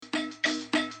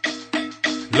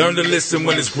Learn to listen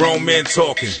when it's grown men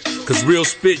talking, cause real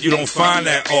spit you don't find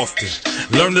that often.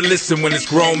 Learn to listen when it's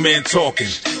grown men talking,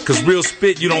 cause real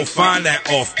spit you don't find that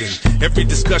often. Every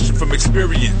discussion from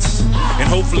experience, and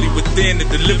hopefully within it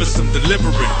delivers some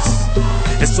deliverance.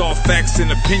 It's all facts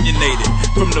and opinionated,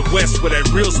 from the west where that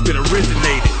real spit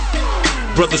originated.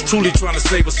 Brothers truly trying to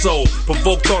save a soul,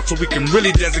 provoke thought so we can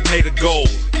really designate a goal.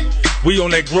 We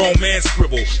on that grown man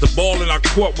scribble, the ball in our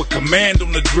court with command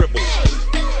on the dribble.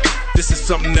 This is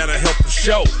something that'll help us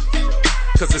show,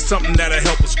 cause it's something that'll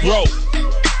help us grow.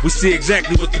 We see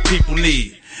exactly what the people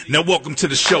need. Now welcome to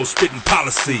the show, Spitting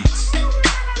Policies.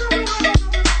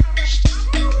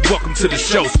 Welcome to the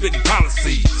show, Spitting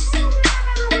Policies.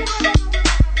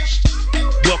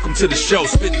 Welcome to the show,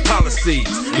 Spitting Policies.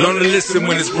 Learn to listen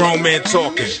when it's grown men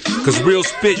talking, cause real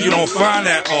spit you don't find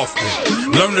that often.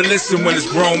 Learn to listen when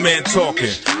it's grown men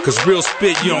talking, cause real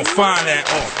spit you don't find that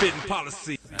often. Spitting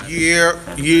Policies. Yeah.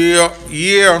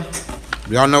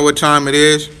 Y'all know what time it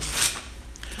is?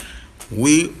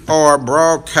 We are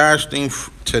broadcasting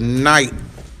tonight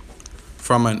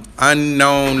from an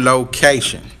unknown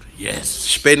location. Yes.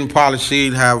 Spitting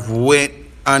Policies have went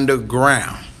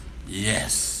underground.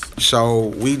 Yes. So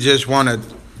we just want to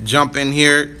jump in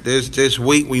here this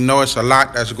week. We know it's a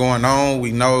lot that's going on.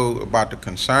 We know about the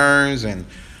concerns and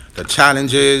the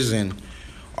challenges and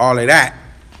all of that.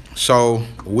 So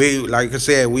we, like I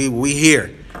said, we here.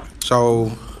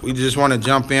 So we just want to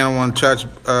jump in. I want to touch,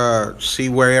 see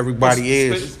where everybody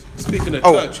is. Speaking of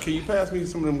touch, can you pass me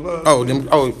some of them gloves?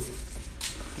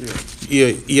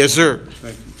 Yeah, yes, sir.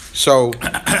 Thank you. So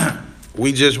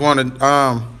we just want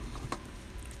to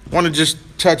just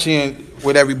touch in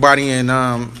with everybody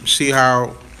and see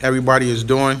how everybody is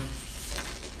doing.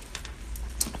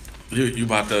 You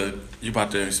about to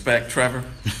inspect Trevor?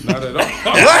 Not at all.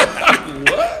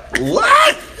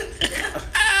 What?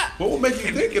 What would make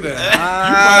you think of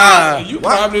that? You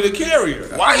probably the carrier.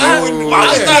 Why you even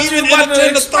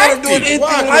entertain the thought of doing anything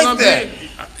like that?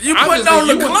 You putting on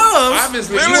the gloves.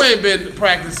 Obviously, you ain't been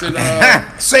practicing.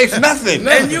 Safe nothing.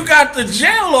 And you got the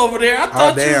gel over there. I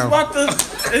thought you was about to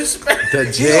inspect the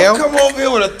gel. Come over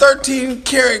here with a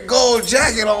 13-karat gold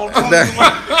jacket on.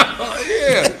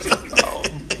 Yeah.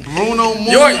 Bruno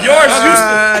Moon. Yours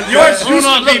used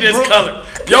to be this color.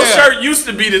 Your shirt used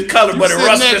to be this color, but it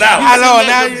rusted out. I know,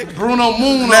 now Bruno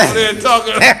Moon over there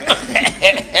talking.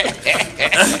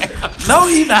 No,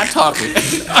 he's not talking.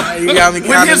 You got me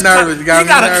kind of nervous. He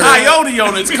got a coyote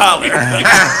on his collar.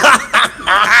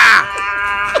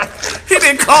 He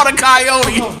didn't call a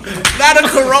coyote, not a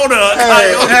Corona, a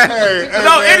coyote.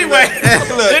 Anyway.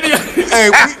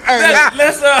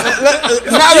 Let's now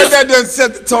that doesn't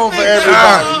set the tone for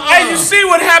everybody. Hey, you see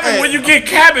what happened when you get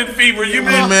cabin fever? You've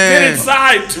been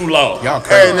inside too long.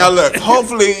 Hey, now look.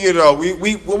 Hopefully,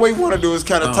 what we want to do is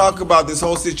kind of talk about this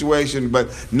whole situation, but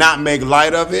not make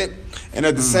light of it. And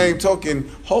at the same token,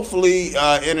 hopefully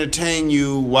entertain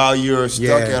you while you're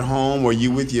stuck at home or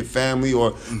you with your family,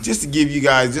 or just to give you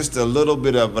guys just a little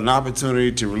bit of an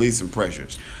opportunity to release some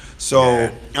pressures.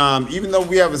 So even though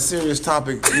we have a serious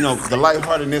topic, the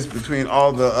lightheartedness between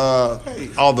all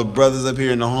the brothers up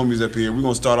here and the homies up here, we're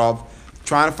going to start off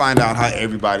trying to find out how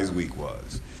everybody's week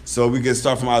was. So we can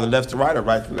start from either left to right or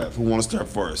right to left. Who want to start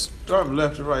first? Start from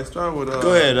left to right. Start with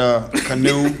go ahead,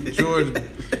 Canoe. George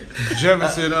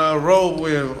Jefferson Road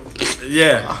Wheel.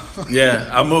 Yeah,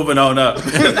 I'm moving on up.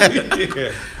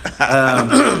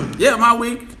 My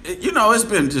week, it's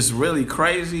been just really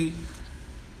crazy,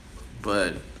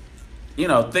 but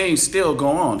things still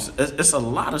go on. It's a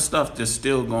lot of stuff that's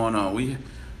still going on.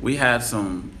 We had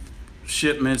some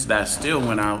shipments that still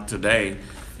went out today.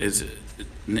 It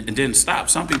didn't stop.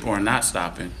 Some people are not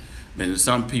stopping, and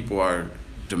some people are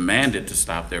demanded to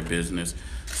stop their business.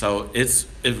 So it's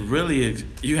really,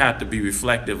 you have to be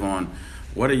reflective on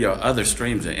what are your other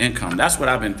streams of income. That's what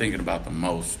I've been thinking about the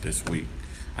most this week.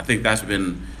 I think that's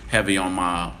been heavy on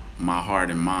my heart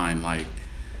and mind. Like,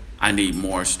 I need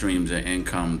more streams of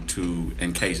income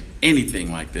in case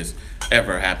anything like this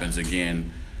ever happens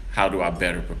again. How do I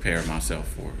better prepare myself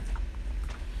for it?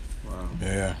 Wow.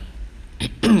 Yeah.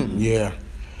 Yeah.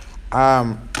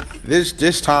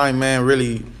 This time, man,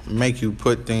 really make you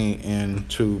put things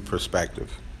into perspective.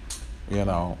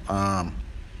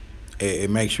 It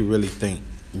makes you really think,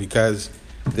 because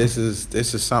this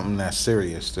is something that's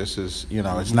serious. This is,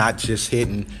 it's not just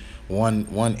hitting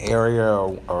one area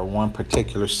or one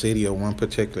particular city or one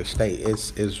particular state.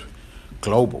 It's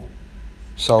global.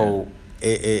 So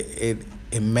I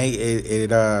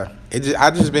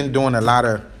just been doing a lot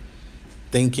of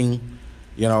thinking.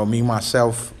 Me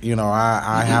myself,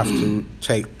 I have to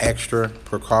take extra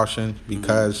precaution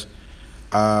because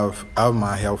of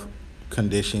my health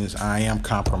conditions. I am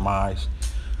compromised,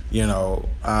 you know.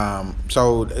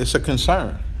 So it's a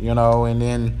concern, you know. And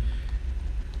then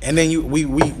we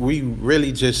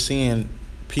really just seeing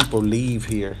people leave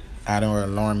here at an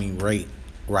alarming rate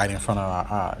right in front of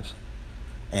our eyes.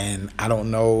 And I don't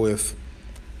know if,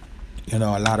 you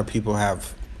know, a lot of people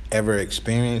have ever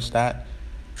experienced that,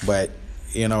 but,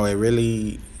 you know, it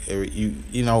really,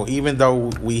 you know, even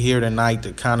though we here tonight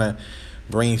to kind of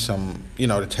bring some, you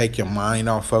know, to take your mind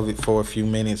off of it for a few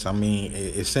minutes, I mean,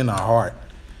 it's in our heart.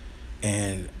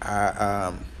 And,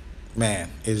 man,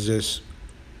 it's just,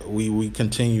 we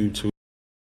continue to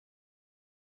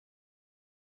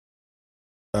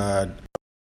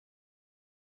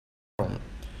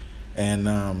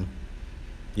and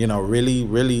you know,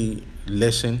 really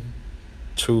listen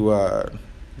to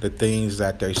the things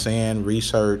that they're saying,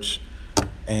 research,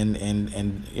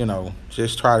 and you know,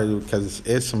 just try to, because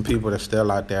it's some people that's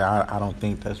still out there. I don't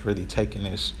think that's really taking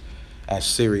this as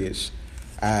serious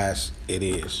as it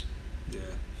is. Yeah.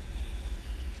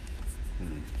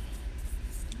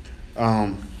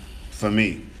 For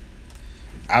me,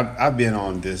 I've been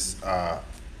on this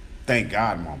thank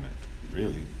God moment.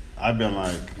 Really, I've been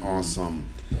like on some.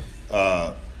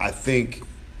 I think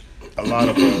a lot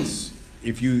of us,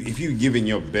 if you giving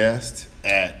your best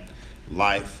at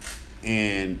life,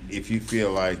 and if you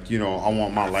feel like, you know, I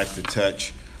want my life to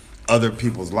touch other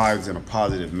people's lives in a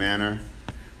positive manner,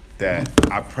 that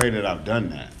I pray that I've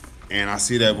done that, and I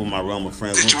see that with my realm of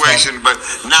friends. Situation, but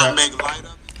not make light of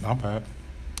it. Not bad.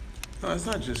 No, it's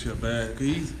not just your bad.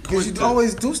 Because you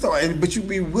always do stuff, but you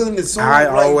be willing to. I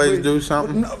always do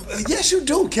something. No, yes, you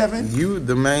do, Kevin. You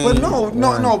the main. But no.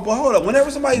 But hold up. Whenever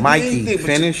somebody Mikey, do anything,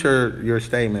 finish your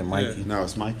statement, Mikey. Yeah. No,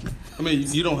 it's Mikey. I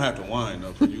mean, you don't have to whine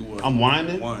though. You were. I'm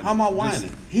whining. How am I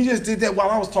whining? He just did that while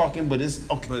I was talking, but it's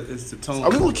okay. But it's the tone. Are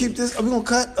we gonna keep this? Are we gonna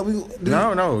cut? Are we?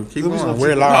 No, keep We're going. gonna We're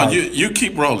keep- live. No, you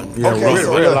keep rolling. Yeah, Okay, we're,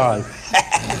 so we're look.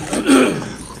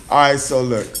 live. All right, so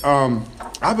look,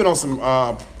 I've been on some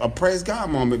a praise God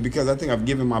moment, because I think I've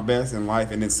given my best in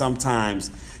life, and then sometimes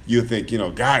you think, you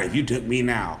know, God, if you took me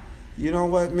now, you know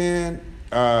what, man?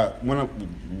 When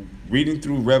I'm reading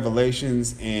through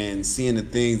Revelations and seeing the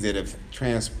things that have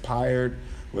transpired,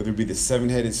 whether it be the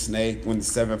seven-headed snake, when the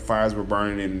seven fires were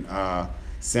burning in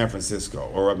San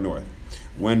Francisco or up north,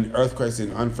 when earthquakes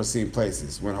in unforeseen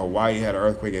places, when Hawaii had an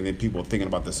earthquake and then people were thinking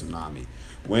about the tsunami,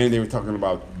 when they were talking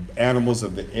about animals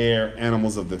of the air,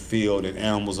 animals of the field, and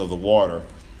animals of the water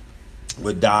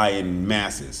would die in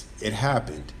masses. It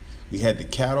happened. We had the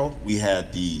cattle, we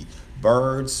had the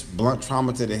birds, blunt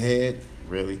trauma to the head,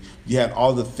 really. You had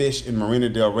all the fish in Marina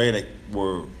Del Rey that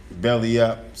were belly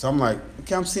up. So I'm like,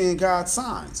 okay, I'm seeing God's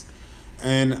signs.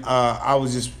 And I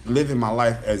was just living my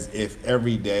life as if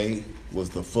every day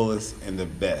was the fullest and the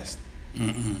best.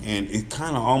 Mm-hmm. And it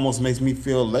kind of almost makes me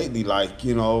feel lately like,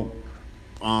 you know,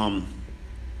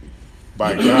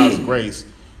 by God's grace,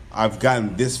 I've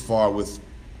gotten this far with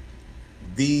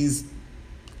these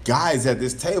guys at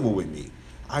this table with me.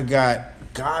 I got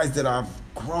guys that I've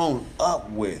grown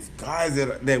up with, guys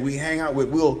that we hang out with.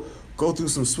 We'll go through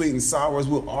some sweet and sours.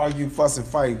 We'll argue, fuss, and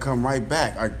fight, and come right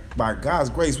back. By God's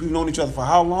grace, we've known each other for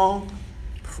how long?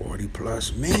 40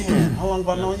 plus. Man, how long have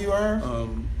I known you, Irv?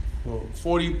 Well,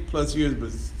 40 plus years,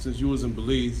 but since you was in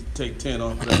Belize, take 10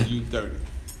 off that, you 30.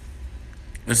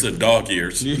 It's the dog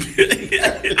years. The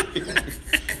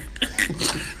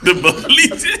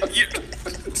Belize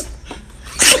years.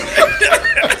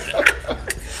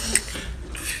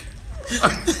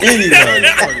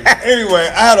 Anyway,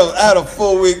 I had a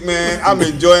full week, man. I'm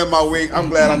enjoying my week. I'm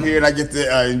glad I'm here and I get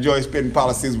to enjoy spitting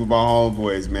policies with my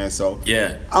homeboys, man. So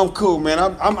Yeah. I'm cool, man.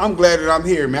 I'm glad that I'm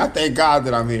here, man. I thank God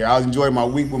that I'm here. I was enjoying my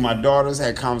week with my daughters.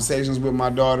 Had conversations with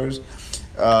my daughters,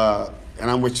 and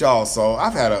I'm with y'all. So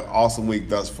I've had an awesome week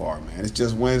thus far, man. It's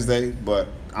just Wednesday, but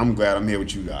I'm glad I'm here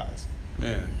with you guys.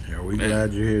 Man. Yeah, we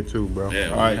glad you're here too, bro. Yeah,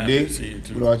 All right, happy D. to see you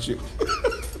too. What about you?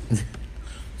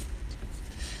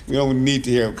 We don't need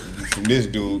to hear from this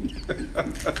dude.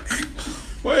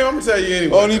 Well, I'm gonna tell you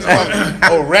anyway. Oh, need to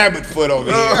oh, rabbit foot over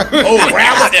here. Oh,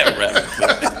 rabbit. Yeah,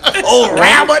 right. Oh,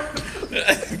 rabbit.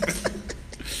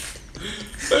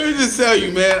 Let me just tell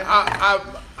you, man.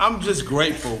 I'm just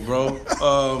grateful, bro.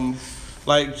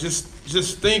 Like just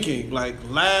thinking, like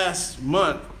last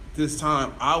month this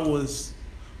time I was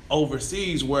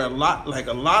overseas, where a lot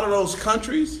of those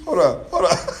countries. Hold up.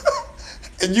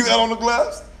 And you got on the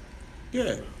gloves?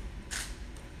 Yeah.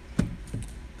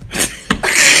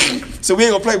 So we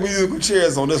ain't gonna play musical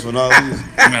chairs on this one. No.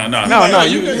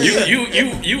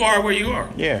 You are where you are.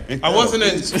 Yeah. I wasn't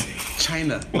in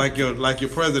China like your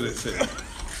president said.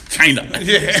 China.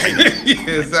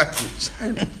 Yeah, exactly.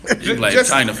 You blame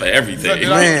Just- China for everything.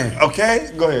 Man,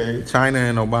 Okay, go ahead. China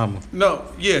and Obama. No,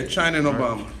 yeah, China and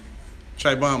Obama.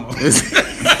 Chibama.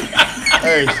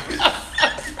 Hey,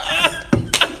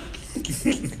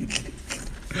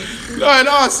 No, in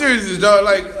all seriousness, dog.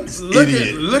 Like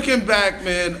Idiot. looking back,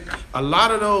 man, a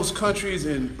lot of those countries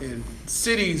and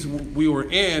cities we were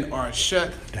in are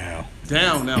shut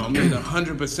down now. I mean,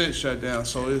 100% shut down.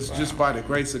 So it's just by the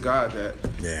grace of God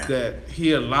that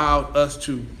He allowed us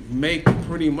to make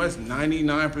pretty much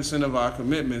 99% of our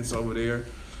commitments over there.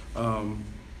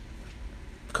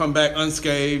 Come back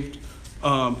unscathed.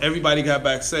 Everybody got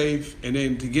back safe, and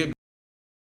then to get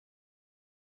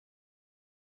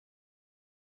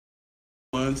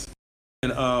ones,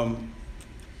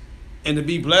 and to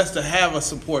be blessed to have a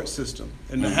support system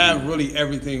and to have really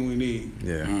everything we need.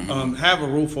 Yeah. Have a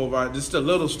roof over our, just the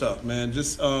little stuff, man.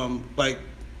 Just like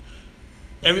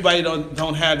everybody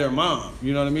don't have their mom.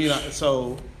 You know what I mean?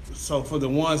 So for the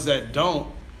ones that don't,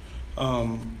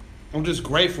 I'm just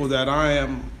grateful that I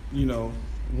am,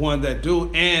 one that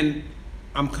do, and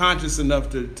I'm conscious enough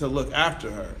to look after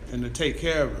her and to take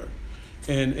care of her.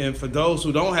 And for those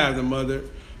who don't have the mother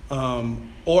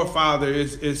or father,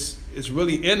 it's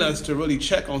really in us to really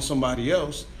check on somebody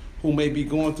else who may be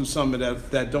going through something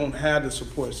that don't have the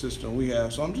support system we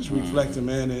have. So I'm just reflecting,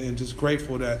 man, and just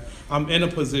grateful that I'm in a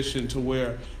position to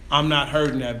where I'm not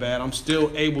hurting that bad. I'm still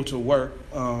able to work.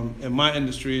 And my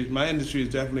industry is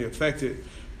definitely affected,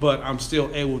 but I'm still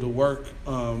able to work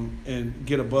and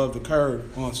get above the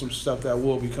curve on some stuff that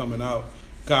will be coming out.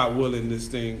 God willing, this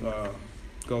thing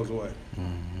goes away.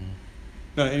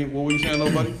 Now, what were you saying,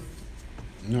 nobody?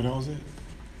 No, that was it.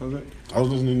 Was it? I was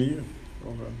listening to you.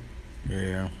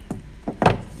 Okay.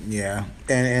 Yeah,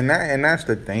 and that's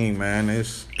the thing, man.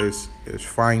 It's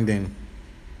finding.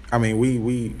 I mean,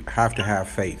 we have to have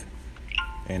faith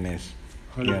in this.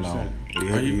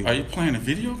 100%. Are you playing a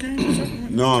video game or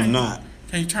something? no, I'm not.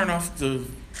 Can you turn off the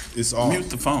It's off. mute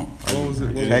the phone? What was it?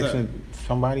 What was Texting that?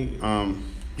 somebody.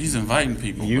 He's inviting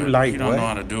people. You but like he don't what? know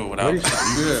how to do it without.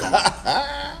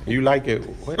 Yeah. You like it?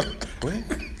 What?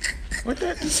 What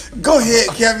that? Go ahead,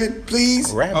 Kevin,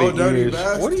 please. Rabbit Oh, dirty ears.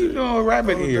 bastard. What are you doing with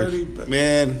rabbit Oh, ears? dirty ba-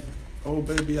 Man, oh,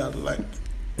 baby, I like.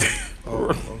 Oh,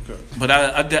 okay. But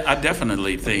I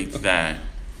definitely think that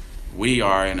we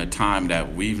are in a time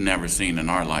that we've never seen in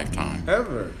our lifetime.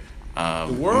 Ever.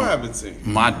 The world haven't seen.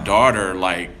 My daughter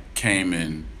came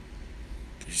and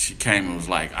was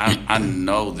like, I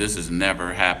know this has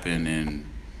never happened in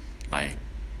like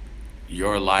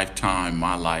your lifetime,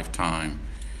 my lifetime.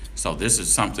 So this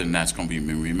is something that's going to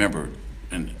be remembered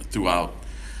and throughout.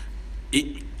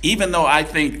 Even though I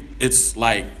think it's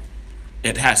like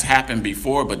it has happened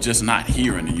before, but just not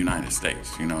here in the United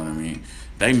States. You know what I mean?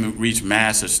 They reached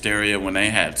mass hysteria when they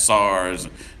had SARS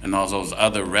and all those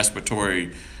other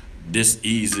respiratory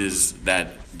diseases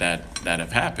that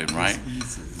have happened, right?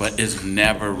 But it's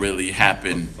never really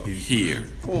happened here.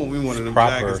 Oh, we one of them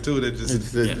Proper. jackets too that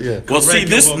just. Well, see, Correct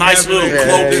this your nice little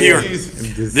vocabulary. cloak here,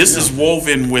 Yeah. this is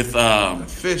woven with,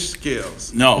 Fish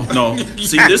scales. no.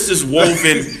 See, this is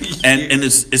woven and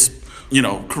it's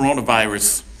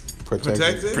coronavirus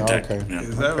Protected? protected. Okay. Yeah.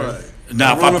 Is that right?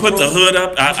 Now, if I put the hood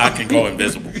up, I can go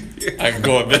invisible. I can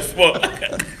go invisible.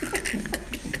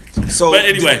 so But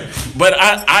anyway,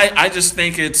 I just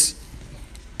think it's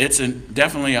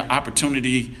definitely an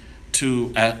opportunity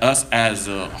to us as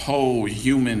a whole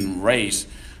human race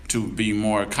to be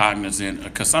more cognizant,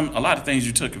 because a lot of things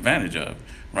you took advantage of,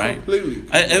 right? Completely.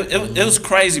 It was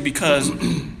crazy because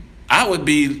I would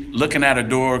be looking at a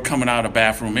door coming out of a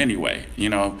bathroom anyway,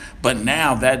 but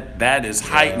now that is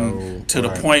heightened to the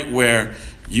point where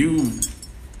you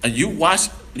watch.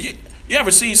 You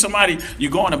ever see somebody, you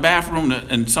go in the bathroom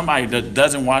and somebody that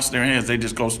doesn't wash their hands, they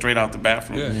just go straight out the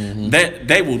bathroom. Yeah.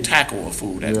 They will tackle a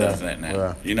fool that does that now.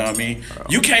 Yeah. You know what I mean?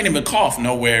 You can't even cough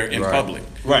nowhere in public.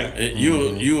 Right.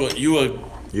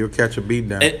 You'll catch a beat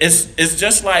down. It's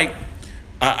just like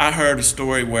I heard a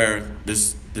story where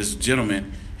this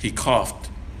gentleman, he coughed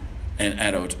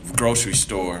at a grocery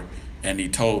store, and he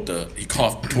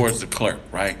coughed towards the clerk,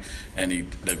 right? And he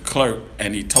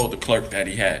told the clerk that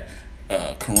he had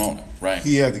corona, right?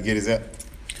 He had to get his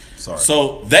Sorry.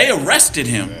 So they arrested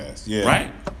him, Yes, yeah.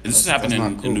 right? This happened that's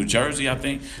in, not cool. in New Jersey, I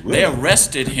think. They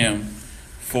arrested him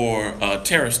for a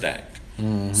terrorist act.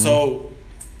 So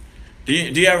do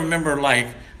you ever remember like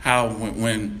how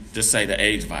when just say the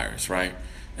AIDS virus, right?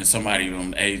 And somebody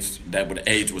on AIDS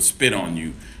would spit on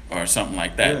you or something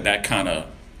like that, Yeah. that kind of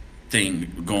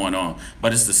thing going on.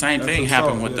 But it's the same That's thing assault.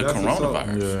 happened with Yeah, the that's assault.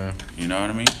 coronavirus. Yeah. You know what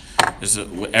I mean?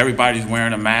 Everybody's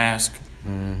wearing a mask.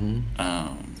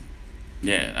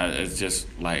 It's just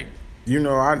like You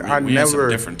know, I we in some never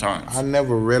different times. I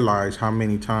never realized how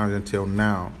many times until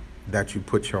now that you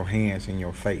put your hands in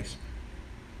your face.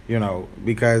 You know,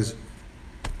 because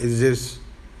it's just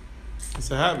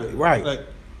It's a habit. Right. Like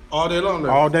all day long.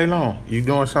 all day long. You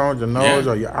doing something with your nose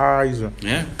Yeah. or your eyes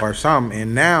or something.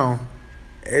 And now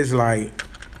it's like,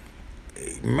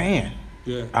 man,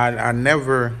 Yeah. I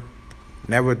never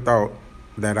thought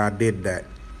that I did that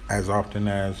as often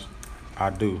as I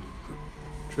do.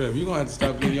 Trev, you're gonna have to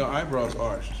stop getting your eyebrows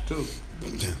arched too.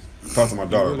 Talk to my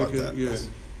daughter Really about that.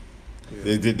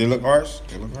 good, They look arched?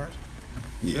 They look arched?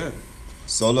 Yeah.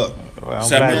 So look, Well, I'm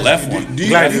Except glad- the left one. do The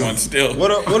you- left do- one still.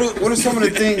 what are some of the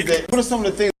things that? What are some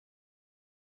of the things?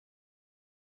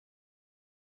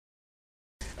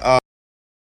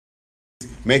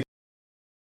 Make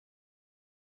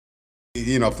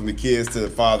from the kids to the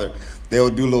father, they'll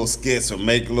do little skits or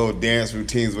make little dance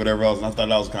routines, whatever else. And I thought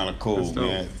that was kind of cool, That's dope.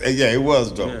 man. Yeah, it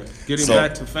was dope. Yeah. Getting So-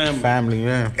 back to family. family,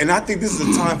 yeah. And I think this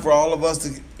is a time for all of us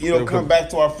to, come back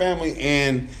to our family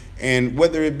and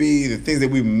whether it be the things that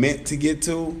we meant to get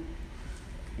to,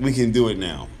 we can do it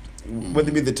now. Whether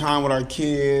it be the time with our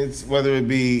kids, whether it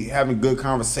be having good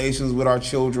conversations with our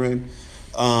children,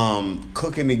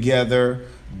 cooking together,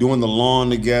 doing the lawn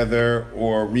together,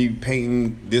 or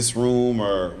repainting this room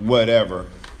or whatever.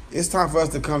 It's time for us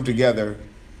to come together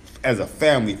as a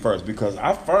family first, because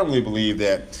I firmly believe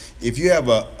that if you have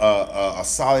a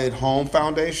solid home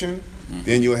foundation,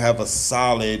 then you'll have a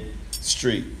solid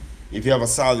street. If you have a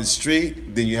solid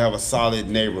street, then you have a solid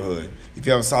neighborhood. If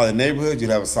you have a solid neighborhood,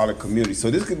 you'll have a solid community. So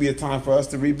this could be a time for us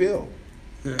to rebuild.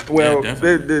 Well,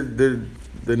 definitely.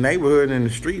 the neighborhood and the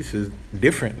streets is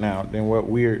different now than what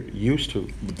we're used to.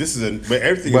 But but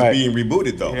everything Right. is being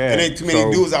rebooted though. Yeah, It ain't too many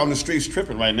so- dudes out on the streets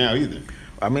tripping right now either.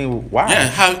 I mean, why?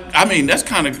 Yeah, that's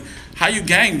kind of how you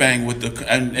gangbang with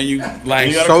and you like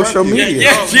You gotta Social curfew.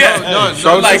 media. No,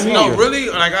 Social like media. no, really.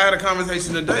 Like I had a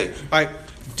conversation today. Like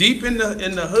deep in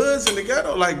the hoods and the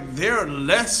ghetto, like they're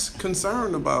less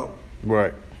concerned about,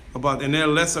 Right. and they're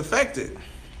less affected.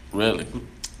 really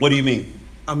What do you mean?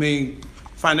 I mean,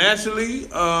 financially,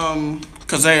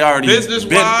 because they already business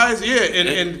been- wise, yeah,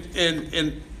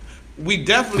 and we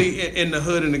definitely in the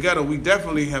hood and the ghetto, we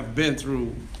definitely have been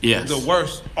through Yes. the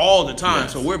worst all the time.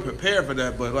 Yes. So we're prepared for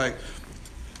that. But like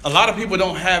a lot of people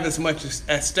don't have as much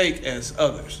at stake as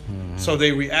others, so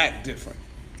they react different.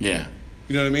 Yeah,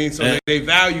 You know what I mean? So Yeah. they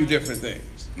value different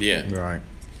things. yeah. Right.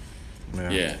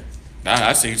 Yeah,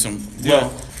 I see some. Yeah.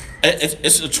 Well,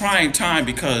 it's a trying time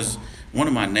because one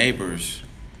of my neighbors'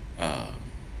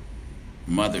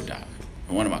 mother died,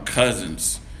 and one of my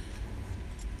cousins'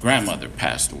 grandmother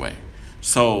passed away.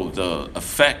 So the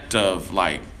effect of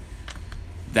like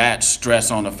that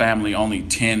stress on the family, only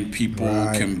 10 people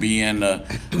Right. can be in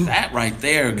that right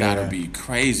there gotta Yeah. be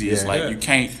crazy. It's Yeah. like you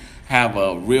can't have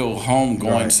a real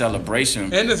homegoing Right.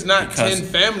 celebration. And it's not because 10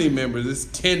 family members; it's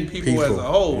 10 people as People. a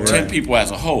whole. Yeah. 10 Right? people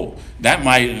as a whole. That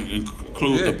might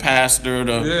include Yeah. the pastor,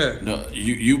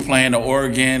 you playing the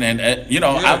organ, and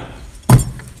Yeah.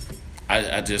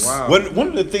 I just Wow. One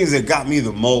of the things that got me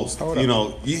the most, Hold you up.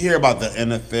 know, you hear about the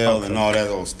NFL and all that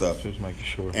old stuff, Just making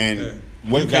sure. and Yeah.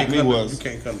 what got me you was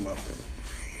can't cut them off.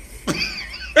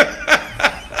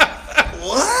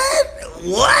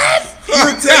 what?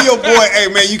 You tell your boy, hey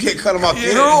man, you can't cut him off.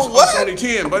 You know It's what? only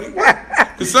 10, buddy.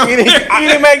 It's so- You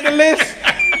didn't make the list.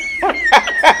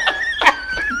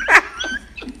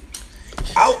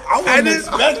 I wasn't just-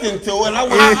 expecting to, and I I'm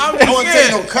wasn't just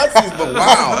taking no cutsies, but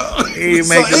wow. He didn't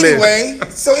So make the list. anyway,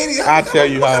 so anyhow, I'll tell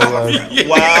you how it was.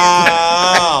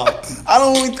 wow. I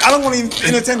don't want to even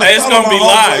entertain the Hey, it's thought gonna of be my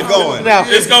live. homeboy going. Now,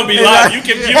 it's gonna be live. You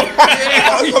can view it.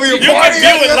 Oh, it's gonna be a You party.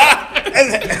 can view it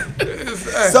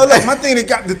live. So look,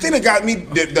 the thing that got me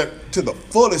to the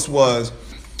fullest was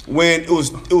when it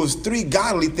was three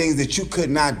godly things that you could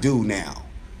not do now.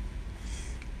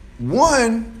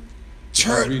 One,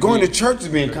 going to church is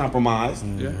being compromised.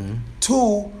 Yeah.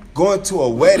 Two, going to a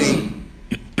wedding.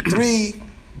 Three,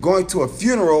 going to a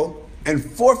funeral. And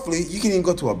fourthly, you can even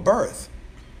go to a birth.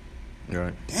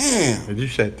 Right. Damn. You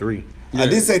said 3. I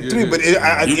did say three, but it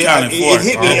You counted four.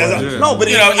 hit me. yeah. No, but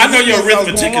You know, I know hit me your as I was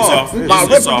arithmetic going is on. off. My It's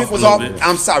off arithmetic a was little off. bit.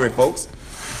 I'm sorry, folks.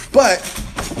 But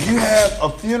you have a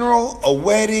funeral, a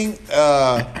wedding,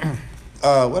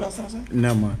 what else did I say?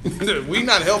 Never mind. We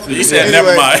not helping He you. said Anyway,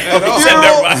 never mind. a He said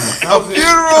never mind.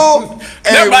 funeral,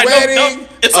 a Never mind, no, wedding,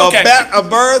 it's okay. a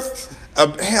birth,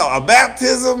 a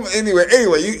baptism. Anyway,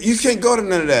 you can't go to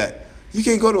none of that. You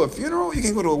can't go to a funeral. You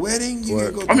can't go to a wedding. You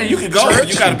can't go. I mean, you can go.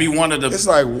 church. You got to be one of the It's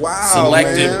like wow,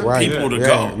 selected man. Right. people to Yeah,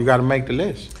 go. you got to make the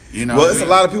list. You know, Well, it's a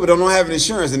lot of people that don't have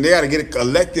insurance, and they got to get a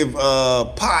collective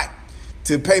pot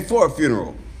to pay for a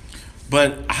funeral.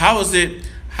 But how is it?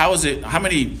 How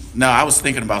many? Now I was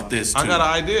thinking about this too. I got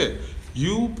an idea.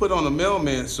 You put on a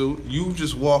mailman suit. You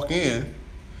just walk in,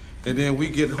 and then we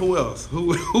get who else?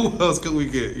 Who else can we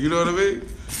get? You know what I mean?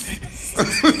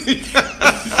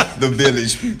 The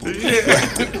village people. Yeah.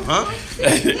 Huh?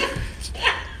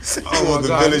 He want the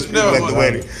God. village people Never at the mind.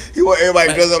 wedding. He want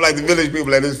everybody dressed up like the village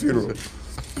people at his funeral.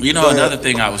 You know, another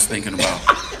thing I was thinking about.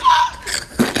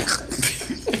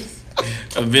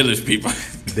 Of village people.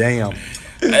 Damn.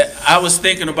 I was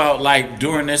thinking about like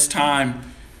during this time,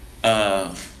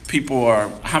 how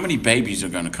many babies are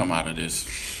going to come out of this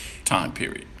time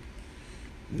period?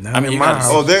 None I mean, in you my gotta- house.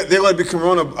 Oh, they're going to be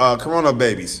corona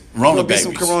babies. Rona Gonna be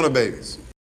some babies. corona babies.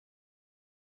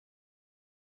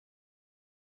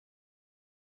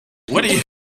 What do you?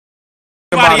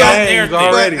 About Everybody out there names think-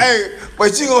 already.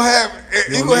 But you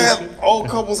gonna have old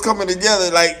couples coming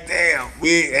together like, damn,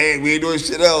 we ain't doing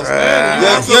shit else. And you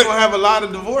Yeah, also yeah. gonna have a lot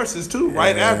of divorces too,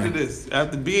 right after this,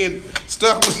 after being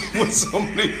stuck with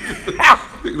somebody.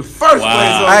 The first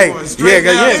Wow. place Hey, on going straight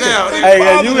yeah, down.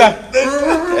 Hey, you got.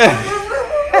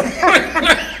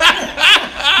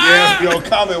 Yeah, yo,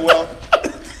 Commonwealth.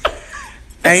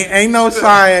 Ain't no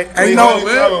side. Ain't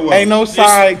no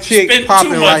side chick Spend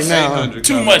popping too right much, now.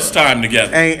 too much time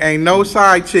together. Ain't no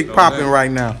side chick popping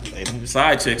right now.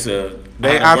 Side chicks are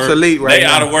They out of obsolete work. right They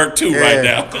now. out of work too Yeah. right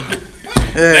now.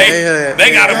 Yeah,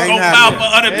 They got to ain't go file happening. for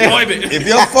unemployment. If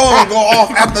your phone go off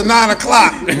after 9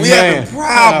 o'clock, we having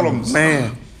problems.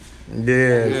 Man.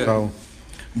 Yeah, so.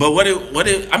 But what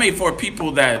I mean, for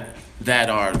people that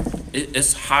are,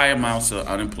 it's high amounts of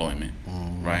unemployment,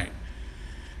 right?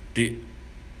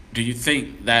 Do you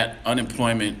think that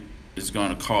unemployment is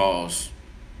going to cause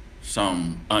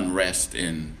some unrest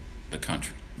in the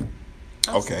country?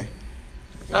 Okay.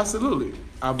 Absolutely,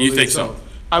 I You believe think so.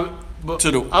 so? But To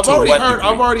I've what degree?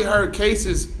 already heard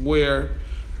cases where,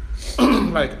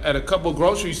 like at a couple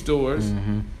grocery stores,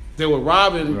 they were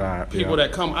robbing Right, people yeah.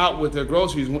 that come out with their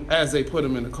groceries as they put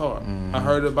them in the car. I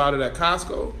heard about it at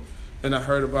Costco, and I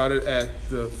heard about it at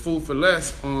the Food for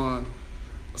Less on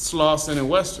Slauson and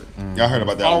Western. Y'all heard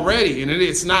about that one? Already, and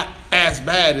it's not as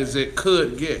bad as it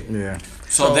could get. Yeah.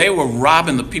 So they were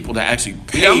robbing the people that actually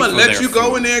paid Yeah, I'm gonna for let their you go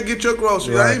food. in there and get your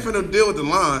groceries. Right. I ain't finna deal with the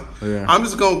line. Yeah. I'm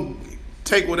just gonna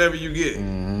take whatever you get.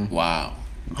 Wow.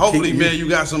 Hopefully, Keep- man, you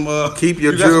got some. keep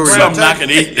your you got some jewelry. brown Something I tape.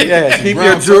 can eat. Yeah, keep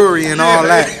your jewelry and all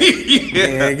that. yeah.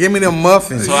 Man, give me them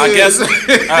muffins. So I guess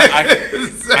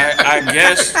I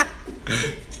guess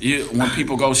when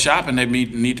people go shopping, they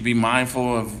need to be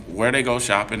mindful of where they go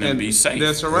shopping and be safe. Their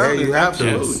Yeah, surroundings, you have to.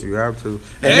 absolutely. You have to.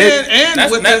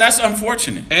 And with That's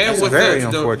unfortunate. and with very the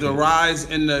unfortunate. rise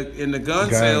in the gun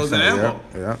sales and ammo.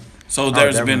 Yeah. So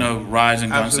there's been definitely. a rise in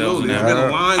gun sales Absolutely, and there's been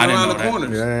ammo. lines I didn't around know the that.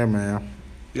 corners. Yeah, man.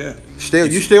 Yeah,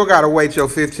 You still gotta wait your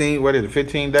 15. What is it?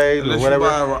 15 days unless or whatever. you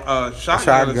buy a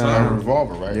shotgun, shotgun. or A something.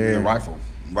 revolver, right? Yeah. And a rifle.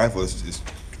 Rifle is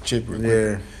cheaper.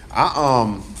 Yeah.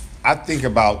 I think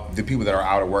about the people that are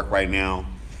out of work right now.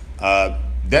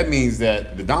 That means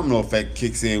that the domino effect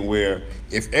kicks in where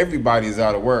if everybody is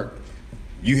out of work,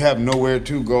 you have nowhere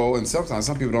to go, and sometimes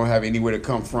some people don't have anywhere to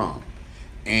come from.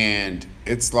 And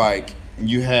it's like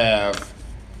you have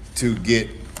to get,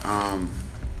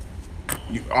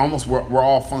 we're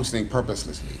all functioning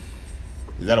purposelessly.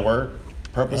 Is that a word?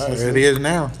 Purposelessly? It is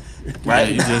now. Right?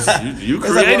 You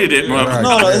created it, mother.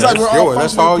 No, it's like we're That's all yours.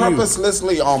 That's functioning all you.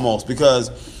 purposelessly almost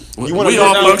because you want We to all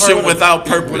without function purpose. without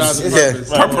Without purpose. the Yeah.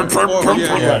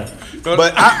 purpose. Yeah.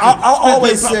 But I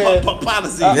always said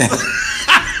Policy.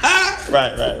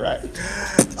 right.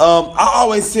 I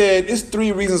always said it's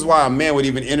 3 reasons why a man would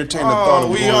even entertain the thought Oh, of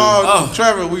we going. all,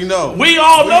 Trevor, we know. We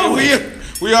all know we, it.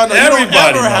 we all know. Everybody You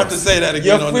don't ever have to knows. say that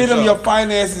again Your on freedom, the your show.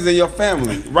 finances, and your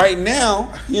family. Right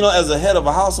now, as a head of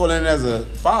a household and as a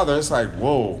father, it's like,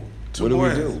 whoa, what do we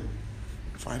words. do?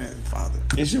 Finance, father.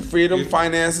 It's your freedom,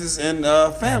 finances, and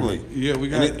family. Yeah, we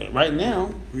got And it. right now,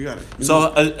 We got it.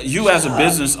 So you as a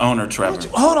business owner, Trevor.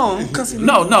 hold on, cause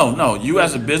No. You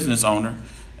as a business owner,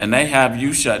 and they have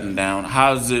you shutting down.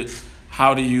 How do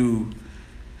you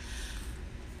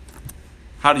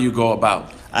go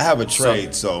about? I have a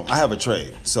trade, so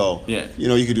Yeah.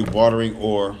 you can do bartering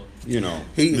or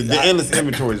the endless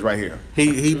inventory is right here.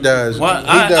 He does. Well, he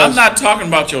I'm does. not talking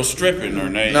about your stripping or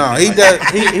anything. No, he does.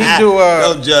 He do.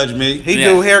 Don't judge me. He Yeah.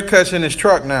 do haircuts in his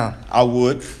truck now. I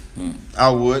would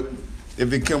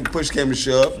if it push came to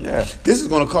shove. Yeah. This is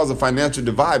going to cause a financial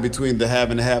divide between the have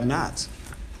and the have-nots.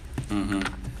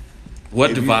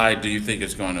 What divide do you think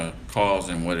it's going to cause,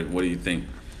 and what do you think?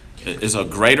 Is a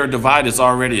greater divide? It's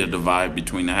already a divide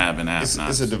between the have and It's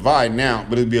have-nots. a divide now,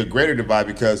 but it'd be a greater divide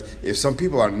because if some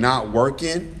people are not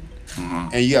working,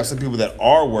 and you have some people that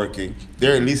are working,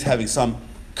 they're at least having some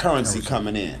currency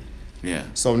coming in. Yeah.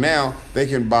 So now they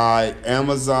can buy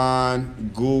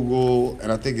Amazon, Google,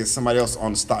 and I think it's somebody else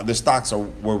on the stock. Their stocks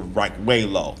were like way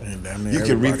low. damn near You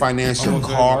can everybody. refinance your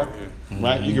car,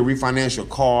 right? You can refinance your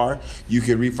car. You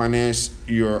can refinance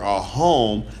your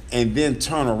home, and then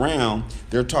turn around.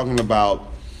 They're talking about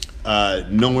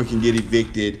no one can get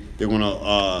evicted. They're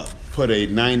gonna put a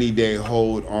 90-day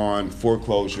hold on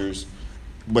foreclosures,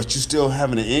 but you still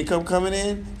having an income coming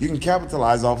in. You can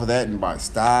capitalize off of that and buy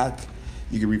stock.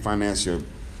 You can refinance your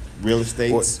real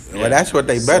estate. Well, that's what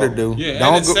they better do. Yeah,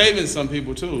 and it's saving some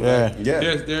people too. Yeah.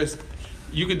 Like, there's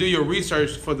you can do your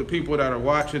research for the people that are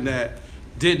watching that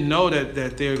didn't know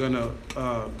that they're gonna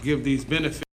give these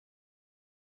benefits.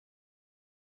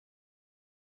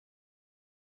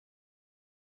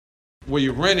 Where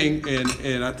you're renting,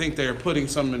 and I think they're putting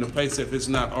something into place if it's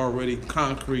not already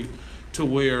concrete to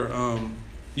where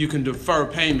you can defer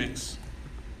payments.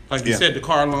 Like you said, the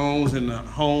car loans and the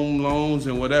home loans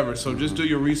and whatever. So just do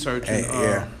your research.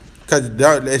 And, because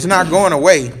it's not going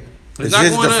away. It's not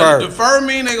just going deferred. to defer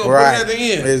mean they gonna put it at the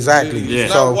end. Exactly.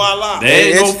 It's So not voila.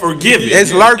 They ain't gonna forgive it.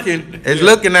 It's lurking. It's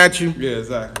looking at you. Yeah,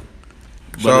 exactly.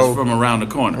 But So- it's from around the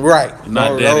corner. Right.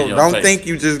 Not dead in your Don't face. think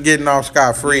you just getting off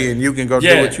scot-free and you can go do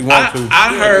Yeah, what you want to.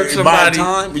 I heard Buying somebody.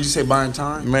 time? Did you say buying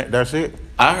time? Man, that's it.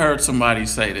 I heard somebody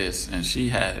say this, and she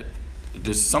had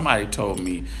this. Somebody told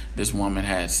me this woman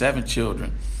had 7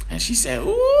 children, and she said,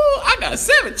 "Ooh, I got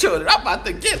 7 children. I'm about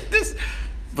to get this,"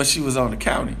 but she was on the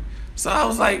county. So I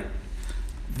was like,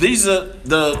 "These are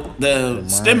the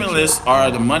stimulus are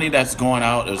the money that's going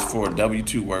out is for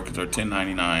W-2 workers or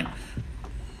 1099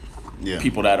 Yeah.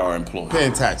 people that are employed."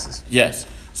 Paying taxes. Yes.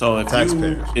 So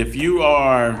Taxpayers. if you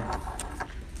are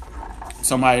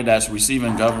somebody that's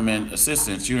receiving government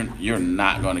assistance, you're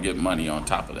not going to get money on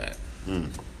top of that.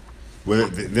 Well,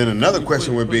 then another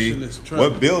question would be, pushing this trouble.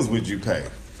 what bills would you pay?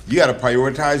 You got to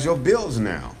prioritize your bills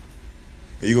now.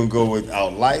 Are you gonna go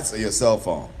without lights or your cell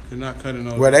phone? They're not cutting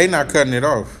off. Well, they not cutting it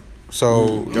off.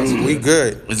 So we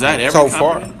good. Is that every so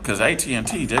company? far? Because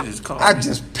AT&T, they just called I me.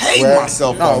 just paid Well, my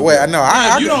cell no, phone. wait, I know. Nah,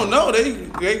 I you don't know.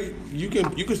 You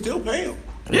can still pay them.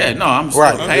 Yeah, no, I'm still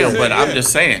Right. paying, but I'm Yeah.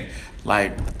 just saying,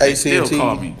 like, they still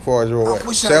call me. For what? I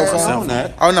wish I Cell had phone? known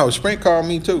that. Oh no, Sprint called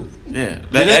me too. Yeah.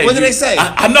 What did they say?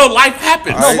 I know life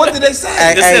happens. No, what did they say?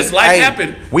 Hey, It says life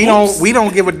happened. We Oops.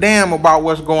 don't give a damn about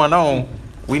what's going on.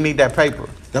 We need that paper.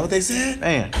 That what they said?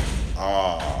 Man,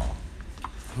 Oh,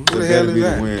 who that the hell better is be the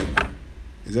that? win.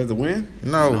 Is that the win?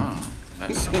 No, Oh,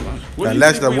 that's somebody. Where do you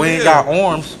unless think the we wind live? got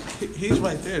arms. He's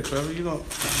right there, Trevor. You know.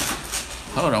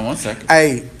 Hold on one second.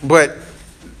 Hey, but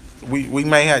we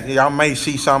may have y'all may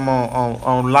see some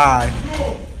on live.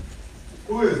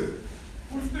 Who is it?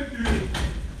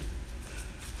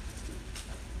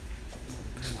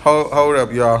 Hold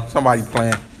up, y'all. Somebody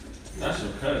playing. That's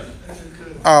your cousin.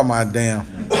 Oh my damn.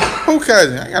 Who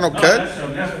cousin? I ain't got no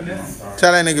cousin.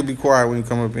 Tell that nigga be quiet when you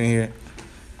come up in here.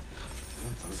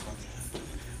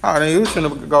 Oh, then you was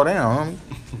finna go down,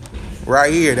 homie.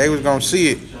 Right here. They was gonna see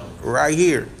it. Right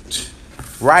here.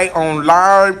 Right on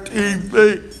live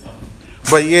TV.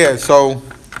 But yeah, so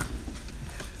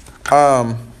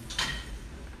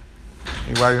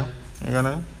you right here? You got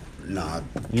nothing? Nah,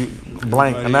 You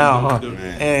blank now, huh?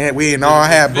 Man. And we didn't all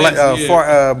have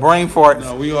brain farts.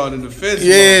 No, we all in the fence.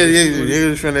 Yeah, it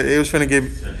was finna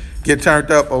get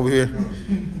turned up over here,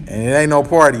 and it ain't no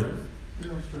party.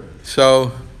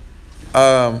 So,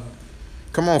 come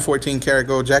on, 14 karat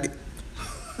gold jacket.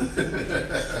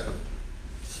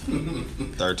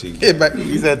 13. Yeah, but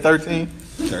he said 13.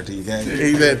 13K.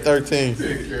 He said 13.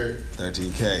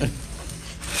 13K.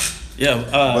 Yeah.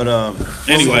 But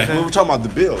Anyway. we were talking about the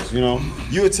bills. You know,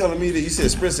 you were telling me that you said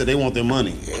Sprint said they want their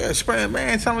money. Yeah, Sprint,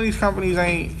 man. Some of these companies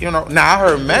ain't, Now I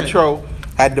heard Metro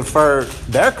had deferred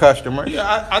their customers.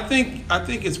 Yeah, I think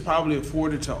it's probably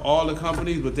afforded to all the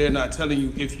companies, but they're not telling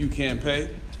you if you can pay.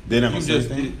 They're not You gonna say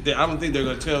just, anything? I don't think they're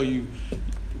gonna tell you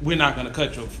we're not gonna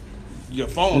cut your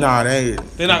phone. Nah, they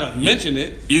They're not gonna mention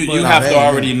it. You but- have to they-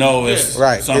 already know it's Yeah.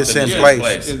 Right, something it's in is place.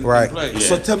 It's in Right. place.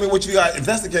 So tell me what you guys, if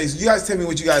that's the case, you guys tell me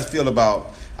what you guys feel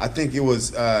about, I think it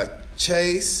was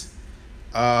Chase,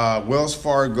 Wells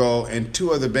Fargo, and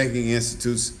 2 other banking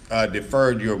institutes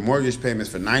deferred your mortgage payments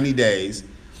for 90 days.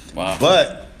 Wow.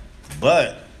 But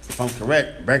if I'm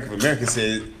correct, Bank of America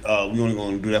said we only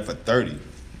going to do that for 30.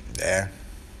 Yeah.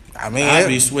 I mean, I'd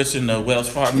be switching to Wells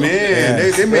Fargo. Man,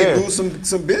 Yeah. they may Yeah. lose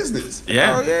some business.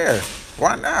 Yeah. oh yeah.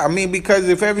 Why not? I mean, because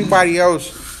if everybody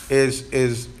else is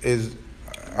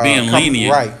Being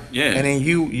lenient. right? Yeah. And then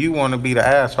you want to be the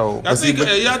asshole. I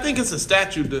think it's a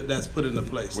statute that's put into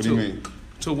place. What do too. you mean?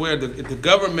 to where the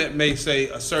government may say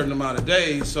a certain amount of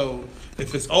days. So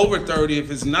if it's over 30,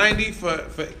 if it's 90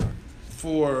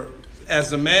 for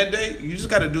as a mandate, you just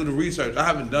got to do the research. I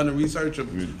haven't done the research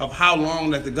of how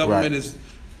long that the government is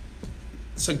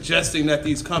suggesting that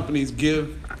these companies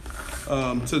give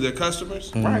to their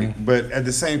customers. Right. But at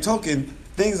the same token,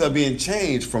 things are being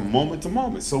changed from moment to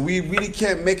moment. So we really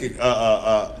can't make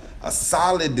a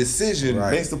solid decision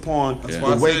based upon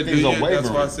the way things are wavering. That's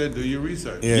why I said do your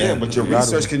research. Yeah, but your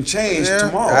research can change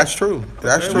tomorrow. That's true.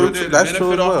 That's true. That's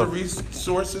true as off well. the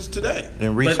resources today.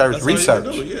 And research.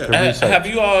 Have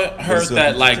you all heard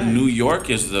that like New York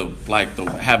is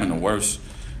having the worst?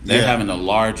 They're having the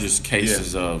largest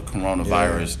cases of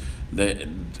coronavirus.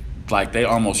 They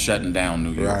almost shutting down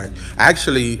New York. Right.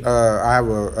 Actually, I have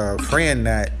a friend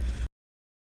that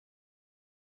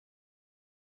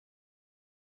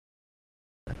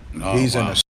he's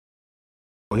in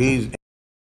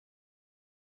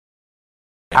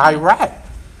Iraq,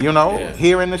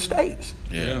 here in the States.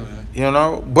 Yeah,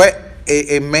 man. But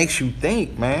it makes you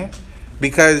think, man,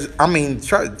 because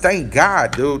thank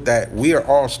God, dude, that we are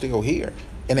all still here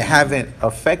and it haven't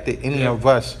affected any of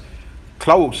us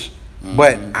close.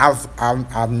 But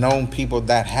I've known people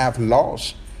that have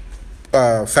lost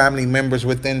family members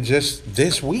within just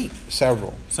this week,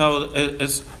 several. So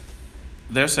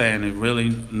they're saying it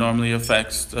really normally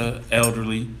affects the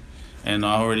elderly and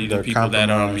already the people that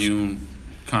are immune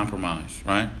compromised,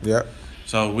 right? Yep.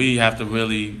 So we have to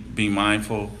really be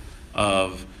mindful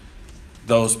of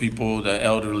those people, the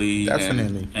elderly.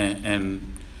 Definitely.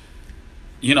 And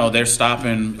they're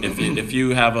stopping. If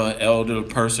you have an elder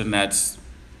person that's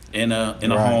in a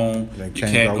home, you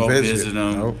can't go visit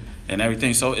them and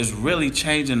everything. So it's really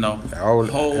changing the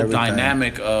whole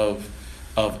dynamic of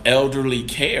elderly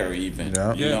care even.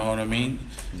 You know what I mean?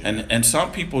 And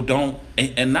some people don't,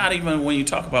 and not even when you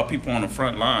talk about people on the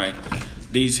front line,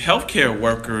 these healthcare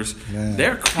workers,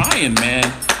 they're crying, man,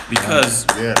 because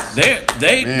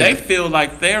they feel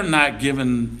like they're not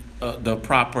given the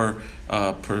proper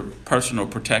personal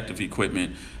protective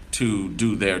equipment to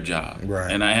do their job.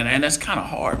 Right. And that's kind of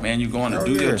hard, man. You're going to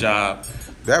do your job.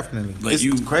 Definitely. But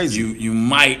It's crazy. You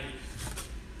might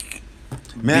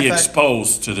be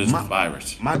exposed to this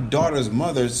virus. My daughter's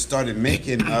mother started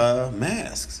making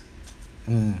masks.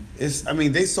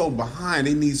 They so behind.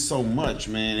 They need so much,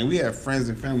 man. And we have friends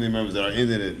and family members that are in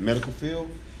the medical field.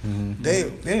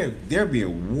 They're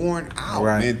being worn out,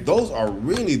 man. Those are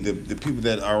really the people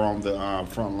that are on the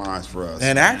front lines for us.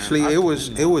 And actually, it was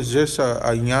just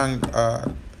a young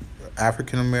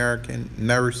African American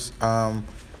nurse.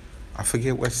 I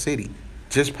forget what city,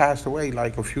 just passed away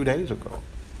like a few days ago.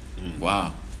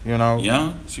 Wow.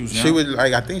 Young? She was young? She was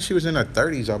I think she was in her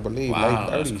 30s, I believe. Wow,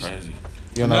 late 30s. that's crazy.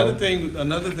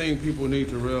 Another thing people need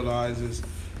to realize is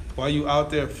while you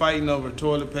out there fighting over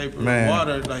toilet paper and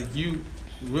water, like you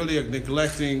really are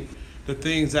neglecting the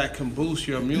things that can boost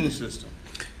your immune system.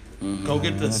 Go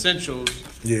get the essentials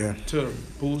to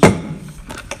boost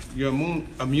your immune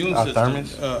system.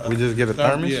 Thermos? We just get a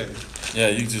thermos? Yeah,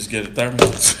 you just get a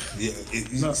thermos.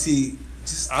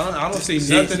 I don't see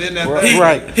nothing in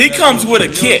that. He comes with a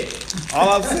kit. All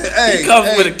I'm saying, he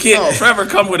comes with a kit. No. Trevor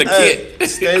come with a kit.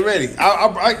 Stay ready.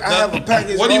 I have a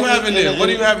package. What do you have in there? What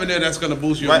do you have in there that's gonna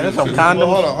boost your immune system? Condoms.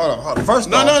 Hold on. First,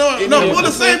 no. Pull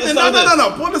the same thing.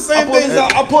 No. Pull the same thing.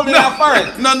 I'll pull it out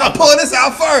first. No. Pull this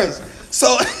out first.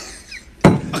 So.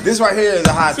 This right here is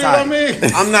a hot toddy. See what I mean?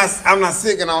 I'm not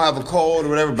sick and I don't have a cold or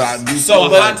whatever, but I do. So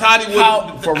hot toddy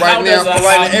for right now,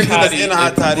 everything that's in a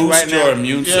hot toddy right now. Your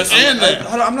immune system.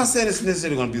 Hold on, I'm not saying it's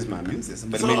necessarily going to boost my immune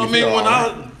system, but it made me feel when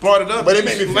I brought it up, but it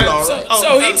made me feel all right.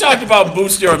 So he talked about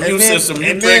boost your immune system.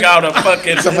 You bring out a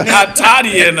fucking hot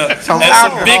toddy and some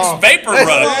Vicks vapor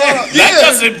rub. That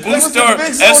doesn't boost your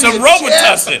and some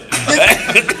Robitussin.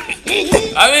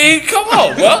 I mean, come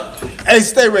on, bro. Hey,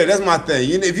 stay ready. That's my thing.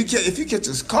 If you catch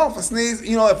a cough or sneeze,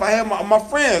 if I have my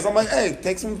friends, I'm like, hey,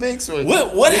 take some Vicks. Or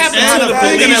what happened to the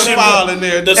fingernail file in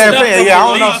there? I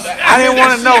don't know. I didn't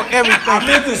want to know everything. I'm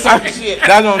into some shit.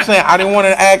 That's what I'm saying. I didn't want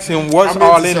to ask him what's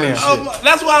all in there.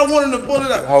 That's why I wanted to pull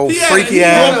it up. Oh, freaky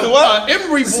ass.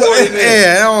 Emery board in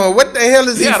there. Yeah, what the hell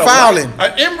is he filing?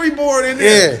 An Emery board in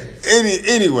there. Yeah.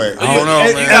 Anyway, I don't know, man.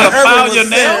 You gotta file your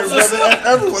nails.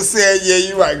 Everyone said, yeah,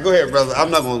 you're right. Go ahead, brother.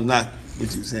 I'm not gonna knock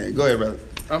what you saying. Go ahead, brother.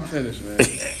 I'm finished, man.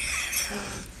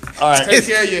 All right. Take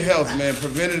care of your health, man.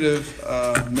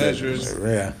 Preventative measures.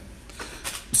 Yeah.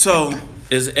 So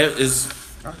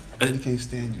I can't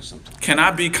stand you sometimes. Can I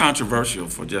be controversial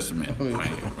for just a minute?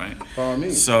 Right. Follow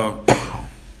me. So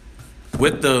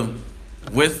with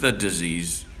the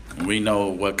disease, we know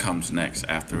what comes next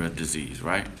after a disease,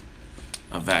 right?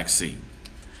 A vaccine.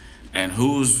 And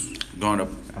who's going to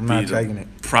I'm be not the taking it.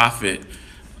 profit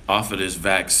off of this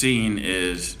vaccine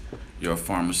is your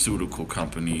pharmaceutical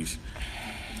companies.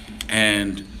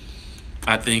 And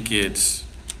I think it's,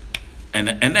 and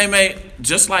they may,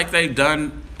 just like they've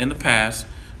done in the past,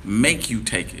 make you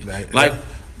take it. Like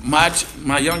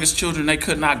my youngest children, they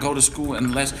could not go to school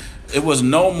unless it was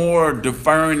no more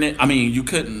deferring it. I mean, you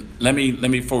couldn't. Let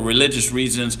me for religious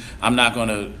reasons, I'm not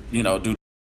gonna, do.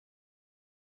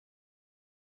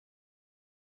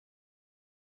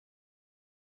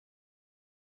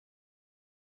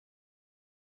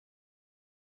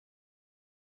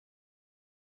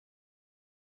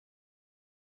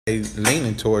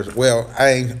 Leaning towards,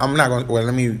 I'm not going to,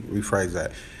 let me rephrase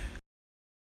that.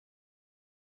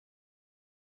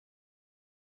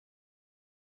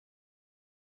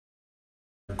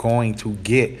 Going to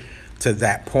get to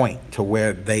that point to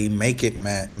where they make it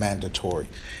mandatory.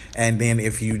 And then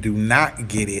if you do not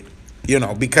get it,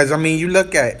 because I mean, you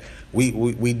look at,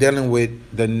 we dealing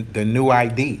with the new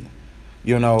ID,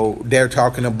 they're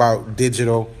talking about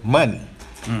digital money,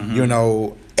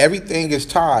 everything is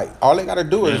tied. All they got to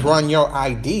do is run your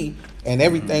ID and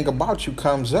everything about you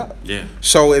comes up. Yeah.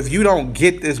 So if you don't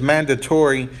get this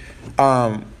mandatory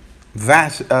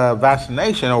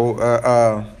vaccination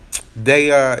or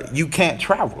you can't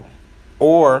travel.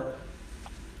 Or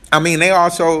I mean, they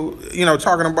also,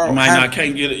 talking about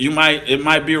Can't get it. It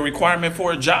might be a requirement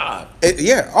for a job.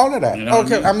 All of that.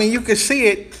 Okay. I mean, you can see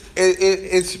it.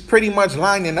 It's pretty much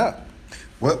lining up.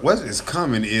 What is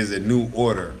coming is a new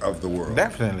order of the world.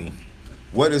 Definitely.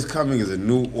 What is coming is a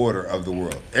new order of the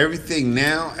world. Everything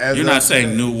now, as you're not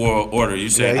saying new world order. You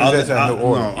saying new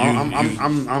order. No,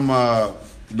 I'm a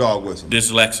dog whistle.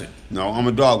 Dyslexic. No, I'm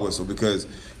a dog whistle because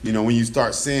when you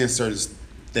start saying certain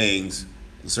things,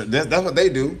 that's what they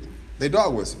do. They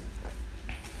dog whistle.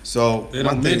 So they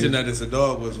don't mention that it's a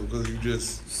dog whistle because you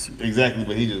just exactly,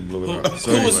 but he just blew it up.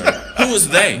 So who is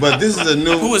they? But this is a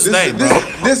new. Who is they, bro?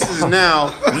 This is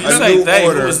now a new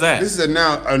order. Who is that? This is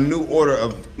now a new order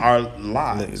of our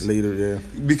lives. Leader there.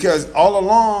 Because all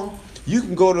along, you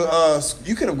can go to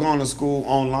you could have gone to school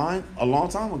online a long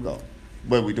time ago.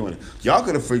 But we're doing it. Y'all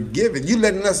could have forgiven. You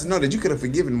letting us know that you could have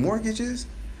forgiven mortgages.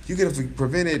 You could have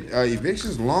prevented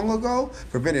evictions long ago.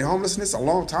 Prevented homelessness a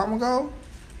long time ago.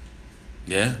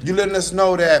 Yeah. You letting us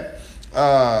know that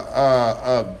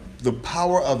the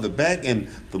power of the bank and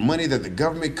the money that the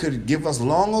government could give us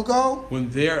long ago. When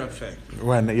they're affected.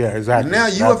 Exactly. Now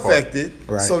you affected.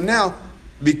 Right. So now,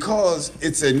 because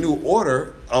it's a new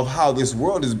order of how this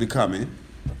world is becoming,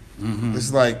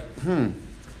 it's like,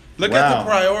 Look at the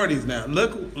priorities now.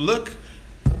 Look.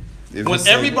 When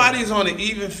everybody's on an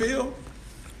even field,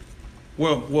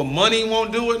 where money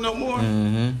won't do it no more,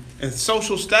 and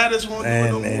social status won't do it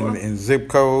no more, and zip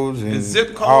codes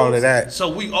and all of that. So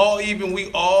we all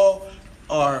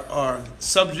are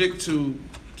subject to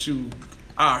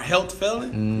our health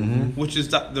failing, which is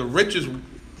the richest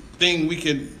thing we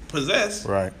can possess.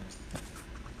 Right.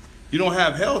 You don't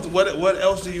have health. What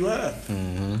else do you have?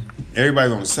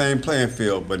 Everybody's on the same playing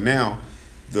field, but now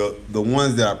the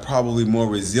ones that are probably more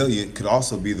resilient could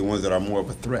also be the ones that are more of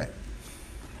a threat.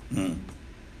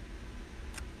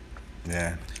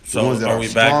 Yeah. The ones that are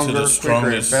we back to the strongest?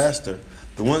 Quicker and faster.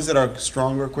 The ones that are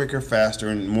stronger, quicker, faster,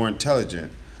 and more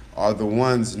intelligent are the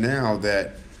ones now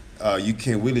that you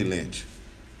can't Willie lynch.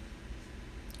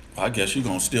 I guess you're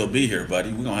going to still be here, buddy.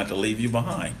 We're going to have to leave you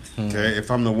behind. Okay,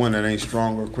 if I'm the one that ain't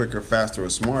stronger, quicker, faster, or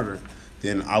smarter,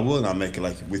 then I will not make it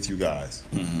like with you guys.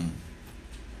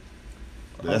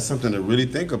 But that's something to really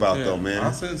think about, though, man.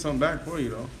 I'll send something back for you,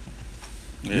 though.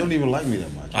 You don't even like me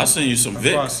that much. I'll send you some That's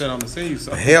why I Vicks. said I'm gonna send you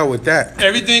something. Hell with that.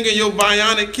 Everything in your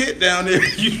bionic kit down there,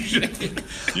 you should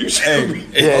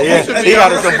Yeah. He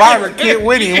got a survivor kit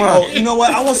with him, huh? Oh, you know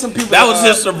what? I want some people. That was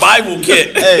his survival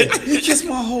kit. Hey, you kiss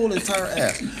my whole entire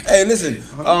ass. Hey, listen.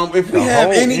 If we have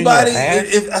hole in anybody, your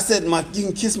ass? if I said you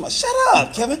can kiss my. Shut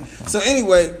up, Kevin. So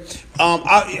anyway,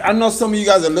 I know some of you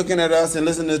guys are looking at us and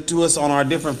listening to us on our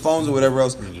different phones or whatever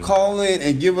else. Call in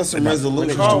and give us some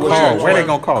resolutions. Where they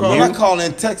gonna call? I'm You? not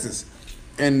calling Texas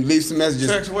and leave some messages.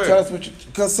 Text where? Tell us what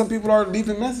because some people are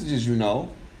leaving messages. Well,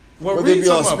 Whether it read be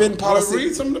on some of spin them. policy.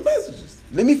 Read some of the messages.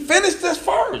 Let me finish this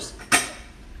first.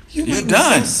 You're make me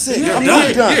done. so sick. You're I'm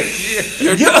done. not done.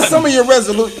 Give us some of your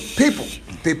resolutions.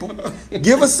 People,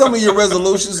 give us some of your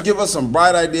resolutions. Give us some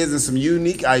bright ideas and some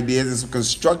unique ideas and some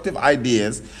constructive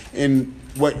ideas in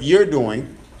what you're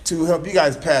doing to help you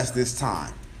guys pass this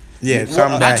time. Yeah,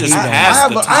 something that just he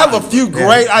have- don't. I have a few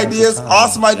great ideas, time.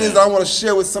 awesome ideas that I want to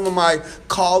share with some of my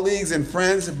colleagues and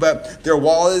friends, but their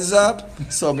wall is up.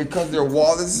 So because their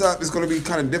wall is up, it's going to be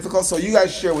kind of difficult. So you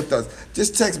guys share with us.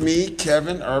 Just text me,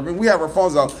 Kevin, Urban. We have our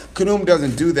phones out. Kanoom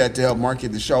doesn't do that to help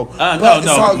market the show. But it's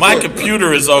all No. My good.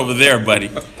 computer is over there,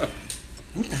 buddy.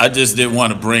 I just didn't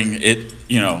want to bring it,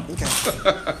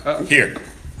 here.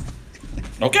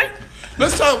 Okay?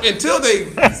 Let's talk until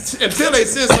they send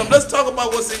something. Let's talk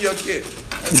about what's in your kit.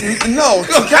 No,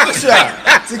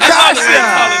 Takasha.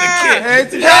 Hey,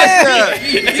 Takasha.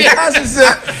 Takasha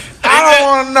said, I don't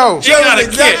want to know. He got a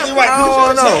exactly kit. right. I don't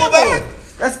wanna know.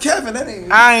 That's Kevin. That ain't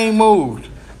me. I ain't moved.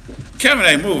 Kevin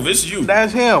ain't move. It's you.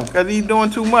 That's him, because he's doing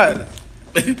too much.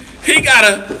 He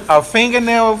got A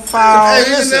fingernail file.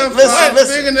 Hey, listen.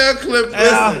 Fingernail clip.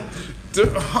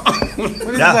 What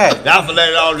is that? Y'all for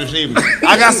letting all this evening.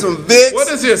 I got some Vicks. What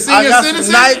is this, I senior got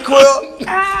citizen? some NyQuil.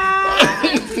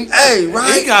 Hey, He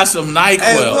right? got some Hey, we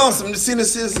NyQuil. on some senior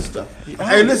citizen stuff.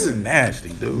 Hey, listen. Nasty,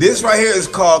 dude. This right here is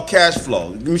called Cash Flow.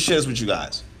 Let me share this with you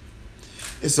guys.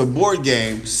 It's a board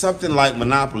game, something like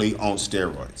Monopoly on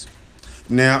steroids.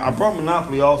 Now, I brought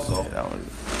Monopoly also.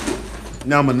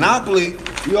 Now, Monopoly,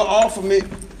 you're all familiar.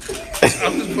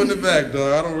 I'm just putting it back,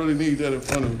 dog. I don't really need that in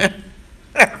front of me.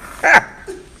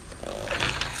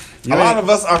 A lot of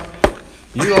us are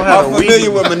You don't have a familiar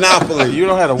Ouija. with Monopoly. You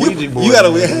don't have a Ouija board. You got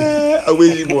a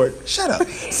Ouija board. Shut up.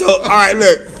 So, all right,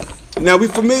 look. Now, we're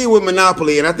familiar with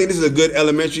Monopoly, and I think this is a good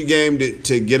elementary game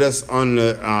to get us on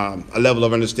a level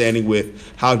of understanding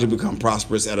with how to become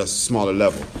prosperous at a smaller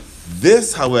level.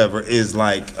 This, however, is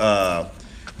like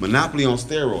Monopoly on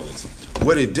steroids.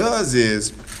 What it does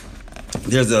is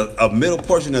there's a middle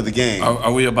portion of the game.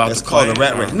 Are we about that's to called play?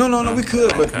 a rat race. No, we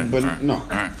could, but Okay, all right, no. all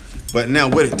right. But now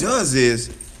what it does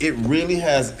is it really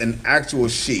has an actual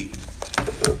sheet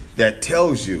that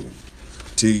tells you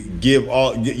to get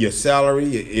your salary,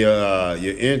 your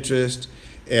interest,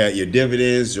 your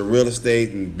dividends, your real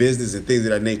estate and business and things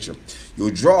of that nature. You'll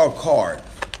draw a card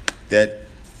that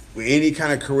with any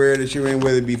kind of career that you're in,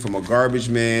 whether it be from a garbage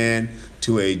man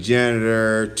to a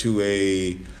janitor to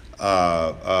a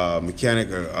mechanic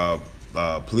or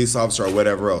police officer or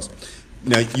whatever else.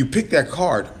 Now you pick that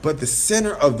card, but the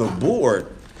center of the board,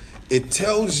 it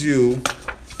tells you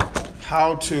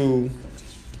how to.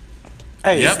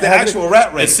 Hey, Yep. It's the actual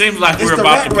rat race. It seems like It's we're the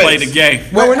about rat to play race. the game.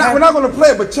 Well, we're not going to play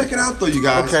it, but check it out though, you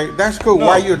guys. Okay, that's cool.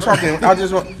 While you're talking, I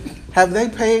just want. Have they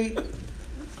paid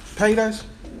us?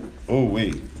 Oh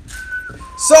wait.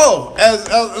 So as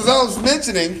I was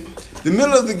mentioning, the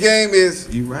middle of the game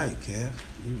is. You right, Kev.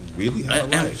 You really have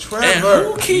And right.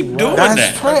 who keep doing That's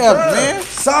that? Trev, man.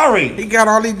 Sorry. He got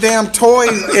all these damn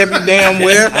toys every damn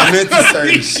where. I meant to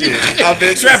say shit. I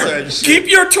meant to Trevor, say shit.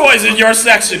 keep your toys in your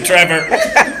section, Trevor.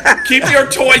 Keep your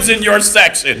toys in your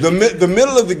section. The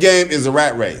middle of the game is a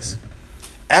rat race.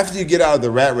 After you get out of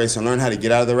the rat race and learn how to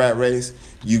get out of the rat race,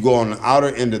 you go on the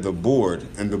outer end of the board,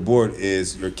 and the board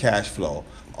is your cash flow.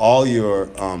 All your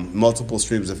multiple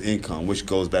streams of income, which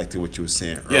goes back to what you were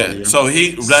saying earlier. Yeah, so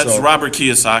that's So- Robert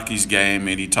Kiyosaki's game,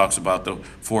 and he talks about the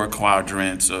 4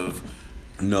 quadrants of.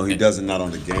 No, he doesn't, not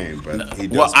on the game, but he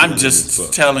does. Well, put it I'm in his just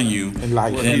book. telling you,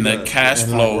 life. in the cash In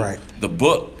flow, life, right. the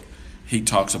book, he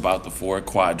talks about the 4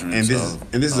 quadrants.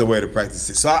 And this is a way to practice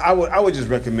it. So I would just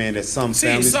recommend that some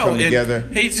families so come it- together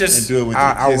he just- and do it with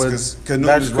I their would. kids. Because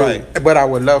That's is cool. right. But I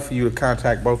would love for you to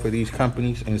contact both of these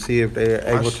companies and see if they're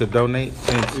able to donate.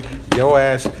 Since your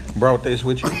ass brought this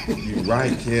with you. You're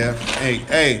right, Kev.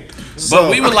 Hey. But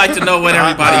we would like to know what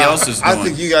everybody else is doing. I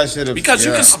think you guys should have. Because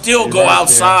you yeah. can still You're go right, Kev.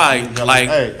 outside, like,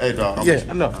 Hey, dog. Yeah,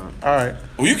 I know. All right.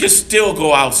 well, you can still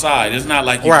go outside. It's not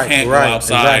like you Right, can't right, go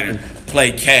outside exactly. and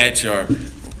play catch or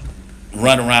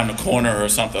run around the corner or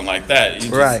something like that. You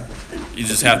just, Right. You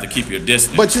just have to keep your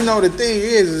distance. But you know the thing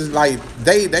is like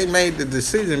they made the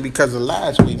decision because of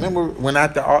last week. Remember when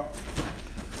after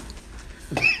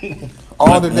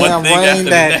all the One damn thing after rain the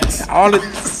that next. all the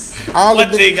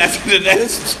One thing after the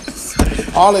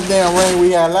next. all the damn rain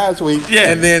we had last week.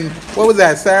 Yeah. And then what was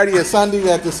that, Saturday or Sunday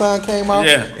that the sun came out?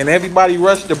 Yeah. And everybody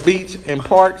rushed the beach and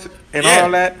parks and Yeah.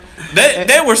 all that.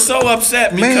 They were so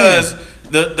upset Man. because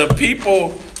the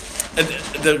people,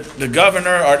 the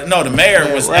governor or no, the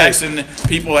mayor was right. asking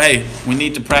people, hey, we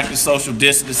need to practice social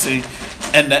distancing,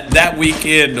 and that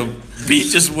weekend the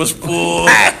beaches was full.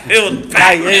 It was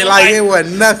packed. Like it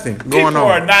wasn't nothing going people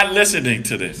are on. not listening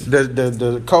to this.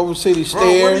 The Culver City Bro, what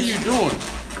are stairs. you doing?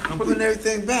 I'm putting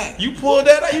everything back. You pulled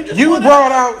that out? You just You pulled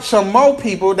brought out some more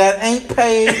people that ain't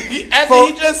paid that? After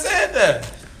he just said that.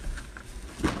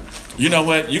 You know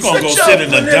what? You're gonna go sit in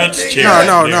the dunce chair.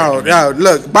 No.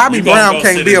 Look, Bobby You gonna Brown go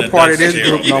can't sit be in a the part of dunce this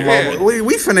chair. group no more.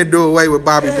 We finna do away with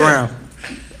Bobby Brown.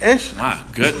 It's, My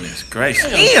goodness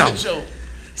gracious. damn.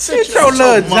 Sit your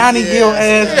little Johnny Gill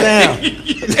ass down.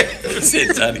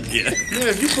 Sit Johnny Gill. Man,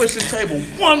 if you push the table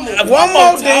one more One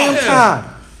more damn time.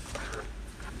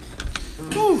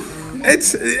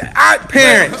 It's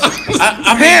parents.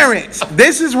 Parents.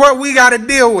 This is what we got to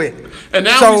deal with. And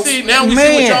now So, we see what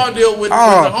man, y'all deal with the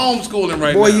homeschooling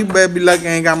right Boy, now. you better be lucky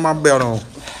I ain't got my belt on.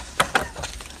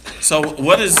 So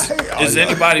what is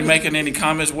anybody making any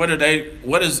comments? What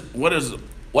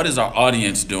is our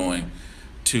audience doing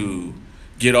to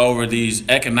get over these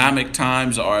economic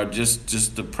times, or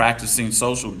just the practicing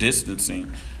social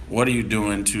distancing? What are you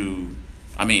doing to?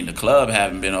 I mean, the club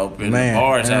haven't been open, Man, the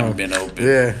bars I know. haven't been open.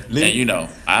 Yeah. And you know,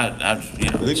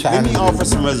 Let me offer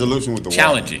some resolution with the water.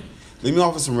 challenging. Let me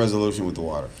offer some resolution with the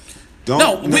water.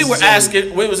 No, we was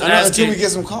asking. Until we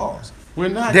get some calls. We're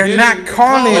not. They're getting not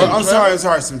calling. I'm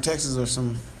sorry. Some Texas or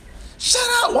some. Shut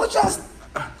up! Won't y'all?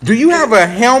 Do you have a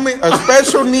helmet, a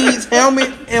special needs helmet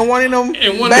in one of them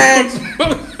In one bags? of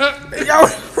Yo,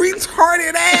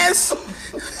 retarded ass.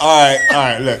 All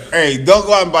right. Look, hey, don't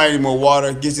go out and buy any more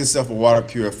water. Get yourself a water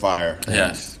purifier.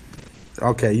 Yes.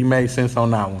 Okay, you made sense on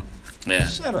that one. Yeah.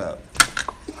 Shut up,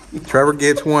 Trevor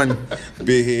gets one.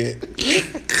 big head.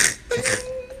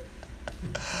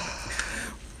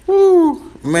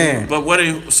 Woo, man. But what are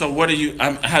you?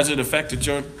 Has it affected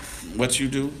what you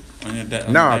do? On your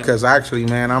No, because actually,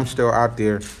 man, I'm still out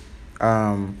there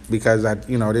because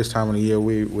this time of the year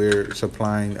we're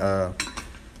supplying,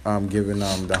 giving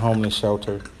the homeless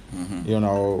shelter,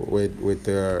 with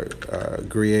the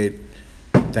grid.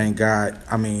 Thank God.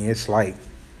 I mean, it's like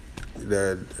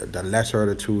the lesser of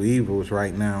the two evils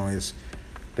right now is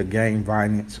the gang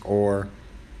violence or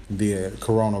the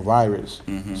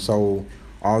coronavirus. So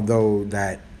although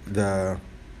that the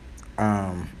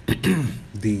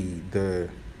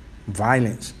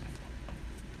violence,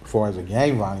 as far as the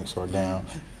gang violence, are down,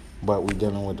 but we're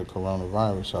dealing with the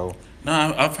coronavirus. So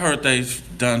no, I've heard they've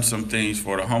done some things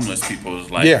for the homeless people,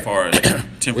 like Yeah. as far as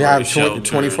temporary we have shelters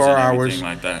 24 and hours, everything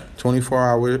like that.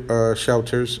 24-hour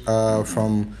shelters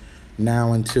from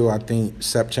now until I think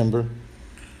September.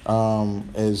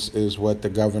 Is what the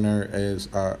governor is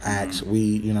asked.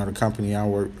 We, the company I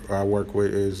work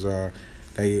with is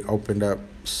they opened up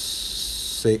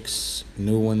 6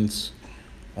 new ones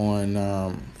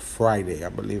on Friday, I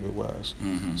believe it was.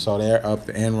 So they're up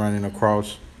and running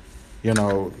across,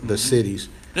 the cities.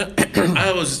 Yeah,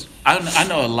 I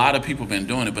know a lot of people been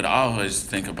doing it, but I always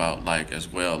think about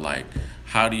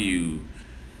how do you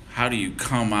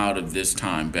come out of this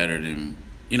time better than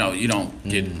you don't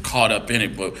get caught up in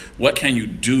it, but what can you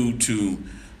do to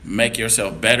make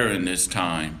yourself better in this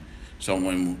time? So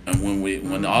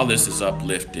when all this is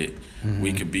uplifted,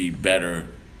 we could be better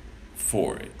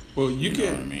for it. Well, know what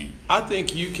I mean? I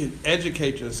think you can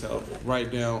educate yourself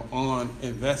right now on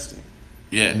investing.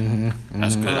 Yeah,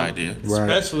 that's a good idea. Right.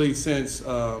 Especially since,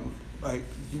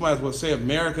 you might as well say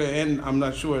America, and I'm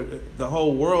not sure the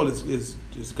whole world is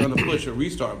going to push a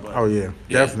restart button. Oh yeah,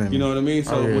 definitely. You know what I mean?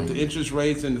 So Oh, yeah. with the interest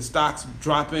rates and the stocks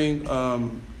dropping,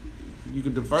 you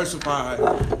can diversify,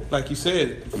 like you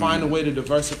said, find a way to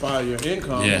diversify your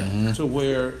income to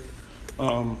where,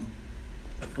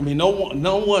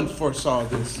 no one foresaw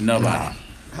this. Nobody.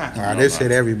 This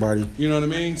hit everybody. You know what I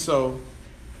mean? So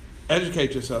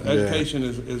educate yourself. Yeah. Education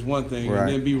is one thing, Right. and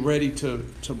then be ready to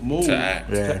move, To act.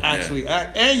 Yeah. to actually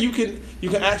act. And you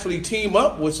can actually team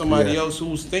up with somebody Yeah. else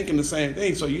who's thinking the same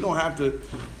thing, so you don't have to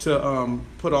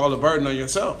put all the burden on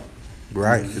yourself.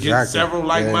 Right, exactly. Get several Yeah.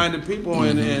 like-minded people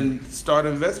and start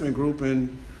an investment group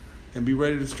and be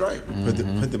ready to strike.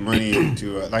 Put the money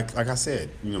into like I said,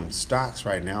 stocks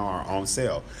right now are on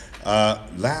sale.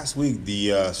 Last week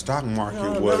the stock market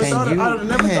I was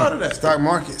never thought of that. the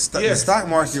stock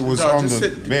market was No, on just the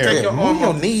take bear. your Move arm your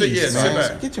off. knees, Sit man.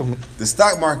 back. Get your The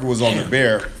stock market was on the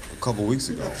bear a couple weeks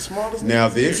ago. Smallest Now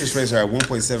niggas the here. interest rates are at damn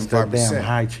 1.75%.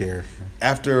 high chair.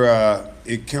 After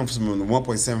it comes from the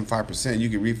 1.75%, you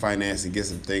can refinance and get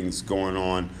some things going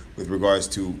on with regards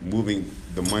to moving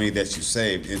the money that you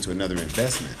saved into another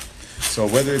investment. So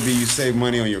whether it be you save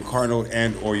money on your car note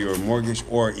and or your mortgage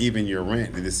or even your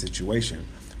rent in this situation,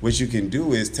 what you can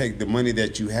do is take the money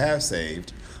that you have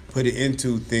saved, put it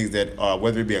into things that,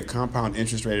 whether it be a compound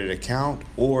interest rated account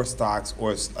or stocks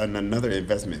or another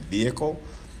investment vehicle.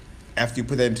 After you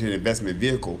put that into an investment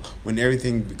vehicle, when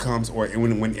everything becomes, or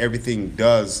when everything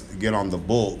does get on the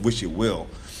bull, which it will,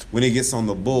 when it gets on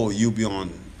the bull, you'll be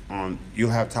on you'll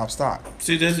have top stock.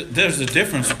 See, there's a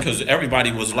difference because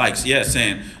everybody was like,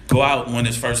 saying go out when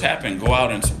this first happened, go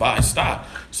out and buy stock.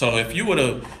 So if you would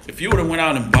have went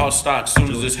out and bought stock as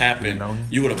soon as this happened,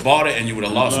 you would have bought it and you would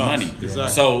have lost money. Exactly.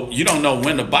 So you don't know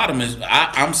when the bottom is.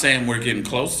 I'm saying we're getting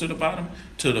close to the bottom,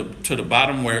 to the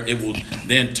bottom where it will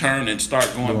then turn and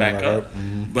start going back up.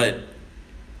 But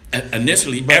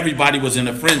initially, everybody was in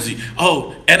a frenzy.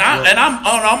 Oh, and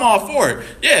I'm all for it.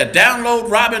 Yeah, download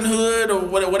Robinhood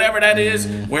or whatever that is,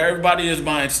 where everybody is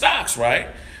buying stocks, right?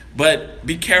 But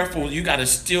be careful. You got to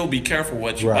still be careful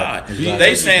what you buy. Exactly.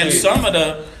 They saying some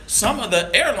of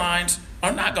the airlines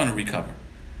are not going to recover.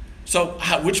 So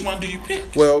which one do you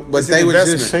pick? Well, but It's an they were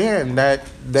just investment. saying that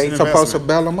they It's an supposed to investment.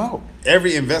 bail them out.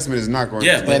 Every investment is not going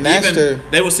Yeah, to. but And that's even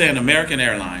they were saying American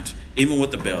Airlines, even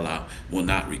with the bailout, will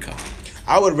not recover.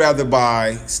 I would rather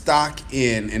buy stock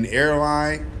in an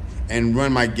airline and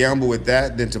run my gamble with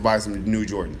that than to buy some new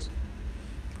Jordans.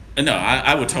 No,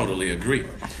 I would totally agree.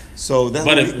 So that's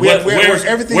But everything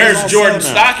is where's on Jordan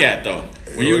sale now. stock at though?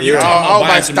 When you're talking I'll about buy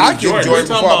buying some new stock in Jordans. Jordan.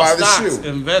 Talking before I buy about the stocks, shoe.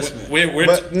 investment.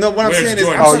 But no, what I'm where's saying is,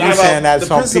 Jordan Oh, stock? you're saying that The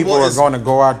some principle people are is- going to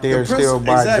go out there and still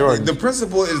buy Jordans. The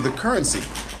principle is the currency.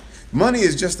 Money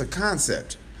is just a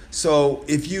concept. So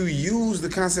if you use the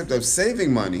concept of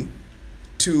saving money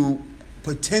to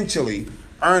potentially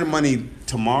earn money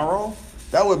tomorrow,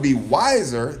 that would be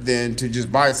wiser than to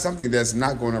just buy something that's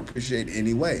not going to appreciate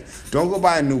anyway. Don't go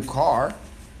buy a new car.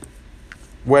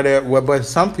 But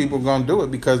some people going to do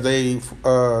it because they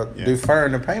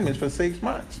deferring the payments for 6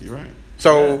 months. You're right.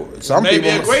 So some Maybe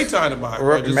people a great time to buy.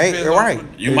 Bro. Just depends on right.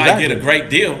 what- You might get a great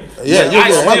deal. Yeah, But you I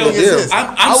get a My still- thing is this,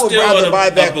 I'm I would still rather of buy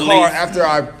the that belief- car after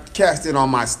I cast in on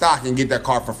my stock and get that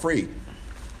car for free.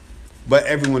 But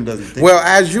everyone doesn't think. Well,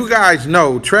 as you guys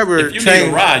know, Trevor If you need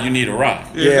changed. a ride, you need a ride.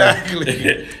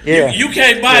 Exactly. Yeah. You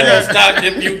can't buy no stock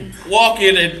if you walk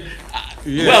in and.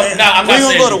 Well, no, I'm we not gonna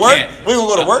saying go to you work. can't. We gonna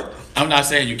go to work. I'm not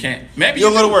saying you can't. Maybe You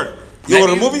don't go to work. You don't go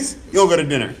to the Maybe- movies. You don't go to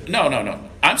dinner. No.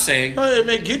 I'm saying It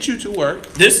may get you to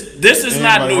work. this is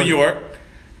not Anybody New work? York.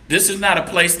 This is not a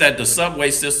place that the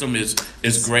subway system is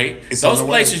great. It's on Those the way.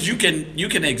 places you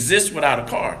can exist without a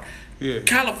car. Yeah.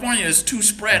 California is too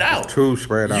spread out. Too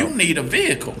spread out. You need a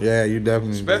vehicle. Yeah, you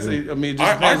definitely. Especially, I mean, it just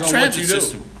Our depends on what transit you do.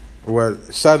 system. Well,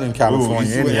 Southern Ooh, California you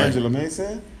see what anyway. Angela May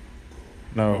said?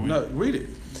 No. No, read it.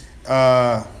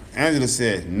 Angela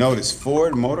said, notice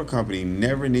Ford Motor Company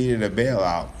never needed a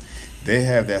bailout. They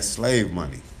have that slave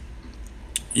money.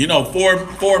 You know,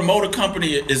 Ford Motor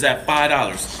Company is at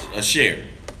 $5 a share.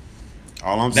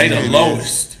 All I'm They saying the is,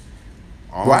 lowest.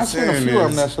 all Well, I'm I've seen a saying few of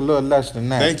them is, that's a little less than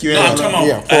that. thank you, No, I'm Angela. talking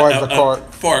Yeah,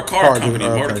 about for a car car company,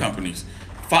 dealer, motor okay. companies.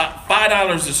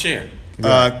 $5 a share.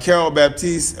 Carol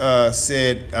Baptiste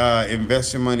said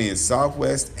invest your money in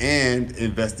Southwest and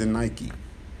invest in Nike.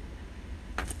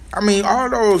 I mean, all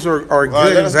those are good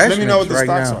investments let me know what the right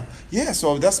stocks now. are. Yeah,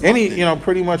 so that's my Any, thing.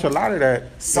 pretty much a lot of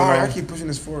that. Sorry, you I know, keep pushing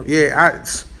this forward. Yeah,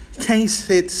 I can't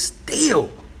sit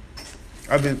still.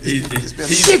 I've been. He's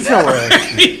Sit your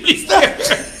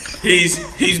ass.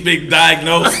 he's been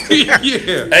diagnosed Yeah.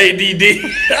 ADD,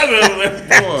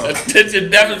 attention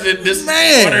deficit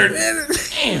disorder.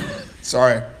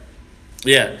 Sorry.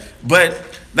 Yeah,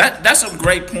 but that's some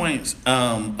great points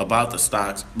about the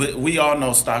stocks. But we all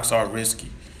know stocks are risky.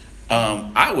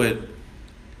 I would,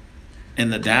 in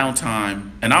the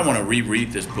downtime, and I want to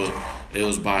reread this book. It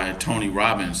was by Tony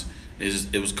Robbins.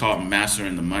 It was called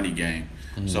Mastering the Money Game.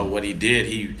 So what he did,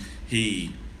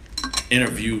 he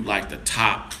interviewed like the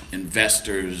top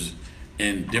investors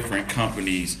in different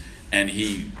companies, and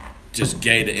he just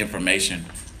gave the information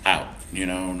out. You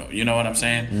know what I'm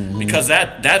saying? Because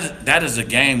that is a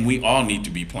game we all need to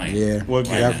be playing. Yeah, What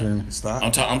game? definitely. Stop.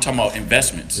 I'm talking about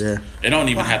investments. Yeah. It don't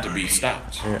even have to be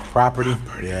stocks. Yeah, property.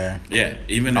 Yeah. Yeah,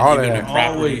 even All even of in that.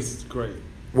 property. Always great.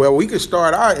 Well, we could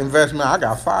start our investment. I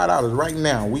got $5 right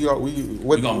now. We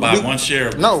We're gonna buy one share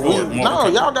of No, Ford Motor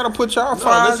Company. y'all got to put y'all No,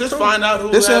 five. let's just find out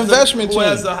who This has investment who team.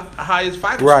 has the highest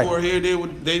FICO Right. score here. They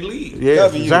lead. Yeah,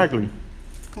 W. exactly.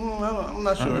 I'm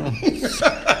not sure.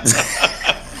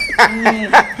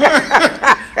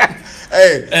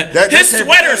 Hey, His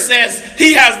sweater says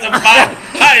he has the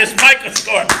highest FICO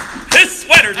score. His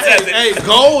sweater says it. Hey,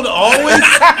 gold always is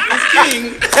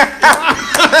king.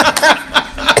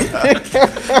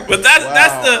 But that's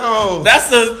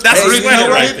the Hey, sweater you know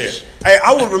right what? there. Hey,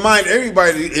 I would remind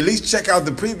everybody to at least check out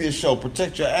the previous show,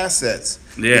 Protect Your Assets.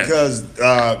 Yeah. Because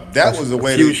that was the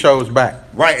way A few to shows back.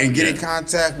 right and get in Yeah.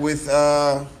 contact with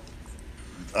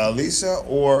Lisa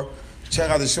or check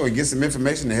out the show and get some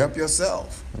information to help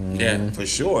yourself. Yeah. For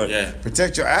sure. Yeah.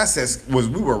 Protect your assets we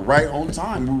were right on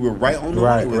time. We were right on the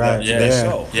Right, money with right. that, Yeah. that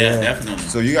show. Yeah, definitely.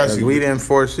 So you guys 'Cause we didn't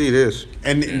foresee this.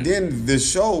 and then the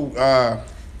show,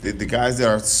 the guys that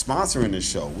are sponsoring the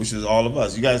show, which is all of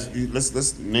us. You guys,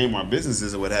 let's name our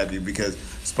businesses or what have you, because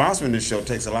sponsoring this show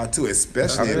takes a lot too,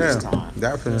 especially at this time.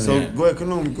 Definitely. So go ahead,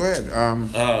 Kalum, go ahead.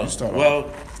 You start off.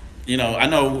 Well, I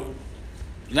know.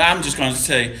 Now I'm just going to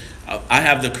say, I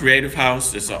have the Creative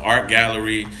House. It's an art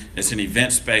gallery. It's an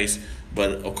event space.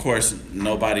 But of course,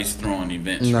 nobody's throwing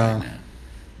events right now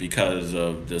because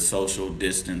of the social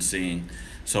distancing.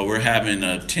 So we're having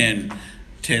a 10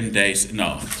 days.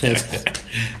 No, 10.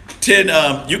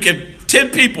 10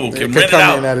 people can rent it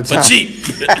come in at a out for time. cheap,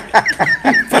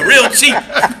 for real cheap.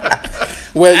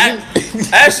 Well,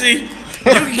 Actually, you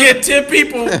can get 10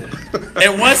 people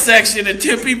in one section and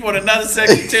 10 people in another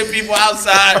section, 10 people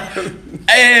outside,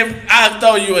 and I'll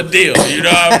throw you a deal. You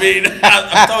know what I mean?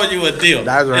 I'll throw you a deal.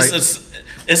 That's right.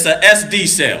 It's a SD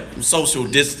sale, social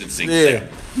distancing yeah.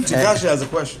 Takashi has a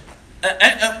question. sale.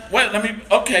 Wait, let me.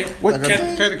 Okay.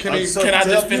 Can I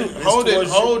just finish? hold it?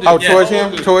 Oh, Yeah. towards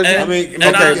him? Towards him?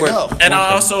 And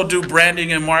I also do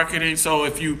branding and marketing. So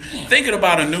if you thinking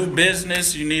about a new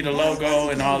business, you need a logo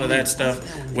and all of that stuff,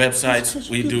 websites,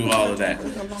 we do all of that.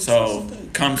 So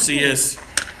come see us.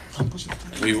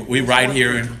 We right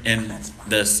here in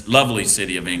this lovely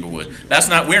city of Inglewood.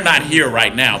 We're not here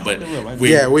right now, but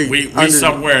we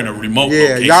somewhere in a remote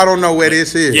location. Y'all don't know where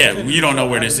this is. Yeah, you don't know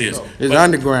where this is. It's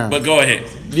underground. But go ahead.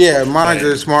 Yeah, mine's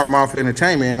is Smart Mouth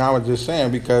Entertainment, and I was just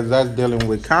saying because that's dealing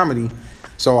with comedy,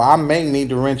 so I may need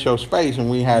to rent your space,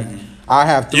 and I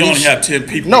have 3. You only have 10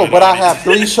 people. No, but I have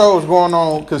 3 shows going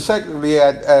on consecutively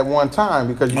at one time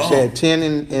because you said 10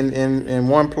 in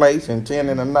one place and 10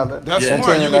 in another. That's and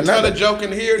smart. 10 You in can tell another. a joke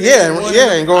in here. And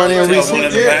go in there and Tell receive. one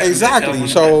in the Yeah, back, tell exactly. one in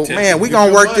So, the back. man, we Get gonna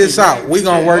your work money, this out. man. We Get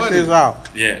gonna your work money. this out.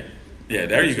 Yeah,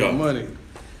 there you go. Money.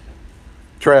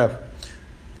 Trev.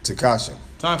 Takashi.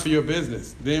 Time for your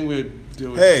business. Then we'll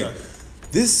deal with Hey, stuff.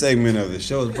 this segment of the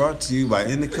show is brought to you by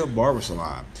Indica Barber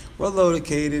Salon. We're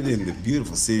located in the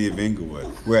beautiful city of Inglewood.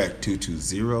 We're at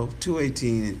 220,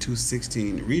 218, and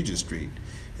 216 Regent Street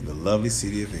in the lovely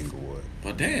city of Inglewood.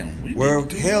 But damn, We're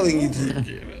hailing you to.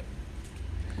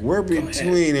 We're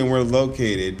between and we're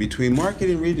located between Market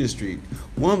and Regent Street,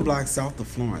 1 block south of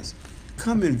Florence.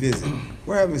 Come and visit.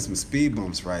 We're having some speed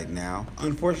bumps right now.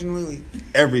 Unfortunately,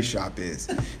 every shop is.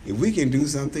 If we can do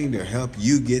something to help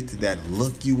you get to that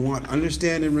look you want,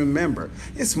 understand and remember,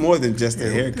 it's more than just a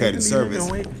haircut and service.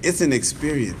 It's an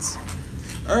experience.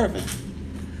 Irvin.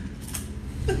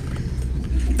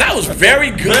 That was very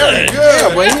good.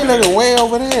 Yeah, but he looking way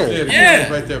over there.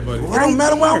 Yeah. Right there, buddy. It don't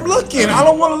matter where I'm looking. I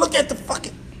don't want to look at the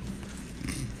fucking.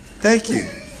 Thank you.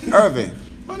 Irvin.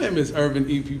 My name is Irvin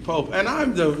E.P. Pope, and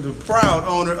I'm the proud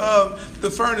owner of The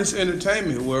Furnace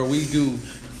Entertainment, where we do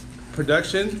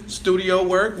production, studio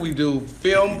work, we do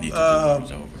film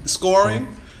scoring,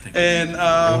 and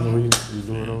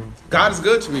God is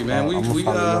good to me, man.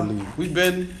 We've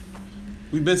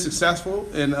been successful,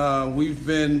 and we've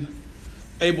been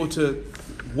able to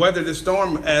weather the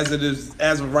storm as it is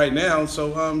as of right now.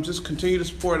 So just continue to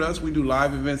support us. We do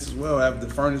live events as well. I have the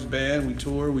Furnace Band. We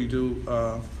tour. We do,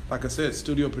 like I said,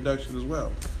 studio production as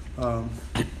well.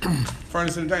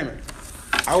 Furnace Entertainment.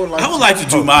 I would like to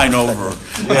do mine over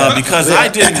because I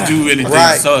didn't do anything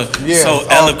so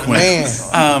eloquent.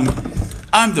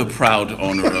 I'm the proud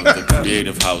owner of the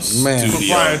Creative House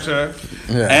Studio.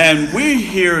 And we're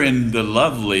here in the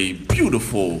lovely,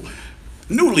 beautiful,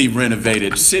 newly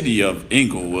renovated city of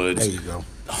Inglewood. There you go.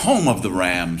 Home of the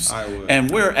Rams. And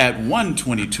we're at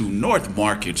 122 North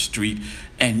Market Street.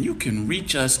 And you can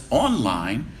reach us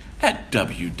online at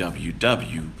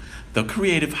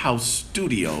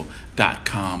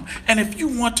www.thecreativehousestudio.com. And if you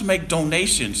want to make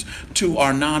donations to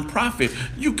our nonprofit,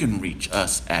 you can reach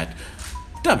us at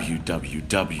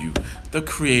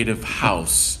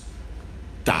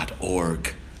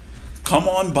www.thecreativehouse.org. Come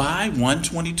on by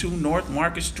 122 North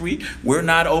Market Street. We're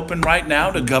not open right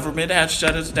now. The government has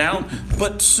shut us down,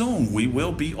 but soon we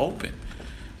will be open.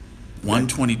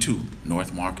 122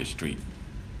 North Market Street.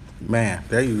 Man,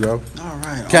 there you go. All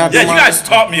right. Yeah, you guys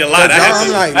taught me a lot. I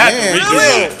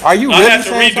had to are you really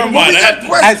saying redo mine.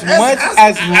 as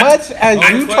much as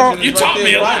you taught? You taught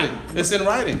me a lot. It's in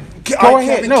writing. Go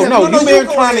ahead. No, you've been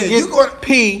trying to get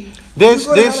P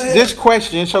this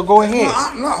question, so go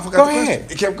ahead. No, I forgot Go the ahead.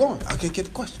 question. It kept going. I can't get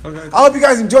the question. Okay. I hope you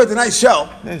guys enjoyed tonight's show.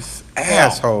 This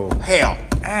asshole. Hell.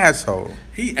 Asshole.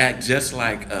 He act just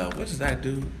like what does that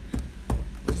dude?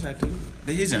 What does that do?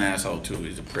 He's an asshole too.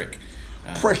 He's a prick.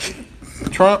 Prick.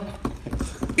 Trump.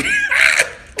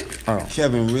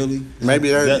 Kevin, really?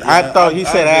 Maybe I thought he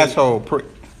said asshole prick.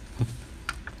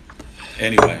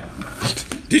 Anyway,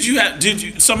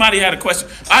 somebody had a question?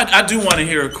 I do want to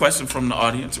hear a question from the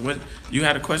audience. What, you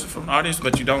had a question from the audience,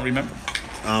 but you don't remember?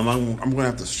 I'm gonna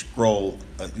have to scroll.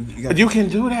 You can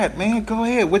do that, man. Go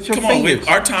ahead. What's your Come on, fingers?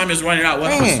 our time is running out. What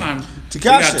Man. time? We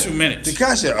got 2 minutes.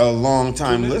 Takasha, a long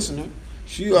time listener.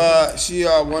 She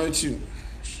wanted to.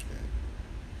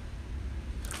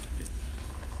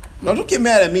 No, don't get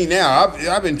mad at me now.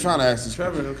 I've been trying to ask this.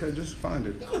 Trevor, okay, just find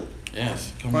it.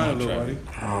 Yes, come Find on, it, little buddy.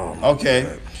 Trevor.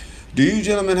 Okay. Do you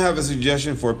gentlemen have a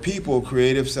suggestion for people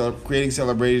creatively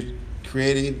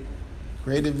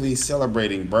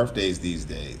celebrating birthdays these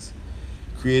days?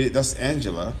 That's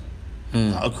Angela.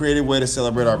 A creative way to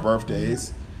celebrate our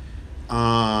birthdays.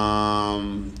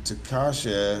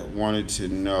 Takasha wanted to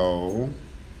know,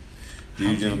 do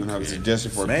you gentlemen have a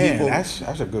suggestion for Man, people?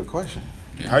 that's a good question.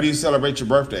 How do you celebrate your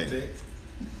birthday?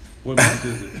 What month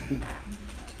is it?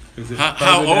 Is it How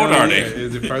further old down are the they? year?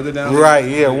 Is it further down? Right,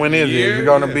 yeah. When is it? year? Is it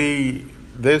going to Yeah. be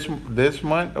this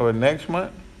month or next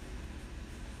month?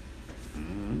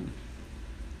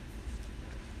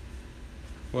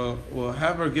 Well,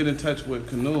 have her get in touch with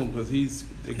Kanoom because he's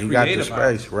the You got the creative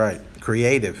house. space, right.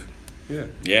 Creative. Yeah,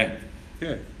 Yeah.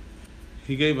 yeah.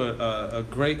 He gave a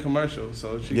great commercial,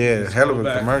 so she Yeah, can hell of scroll a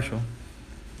back. commercial.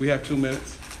 We have 2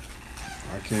 minutes.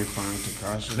 I can't find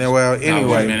Takasha. Now, well, Not 1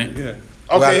 anyway, minute. Yeah.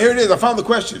 Okay, Well- here it is. I found the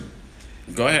question.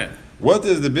 Go ahead. What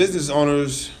does the business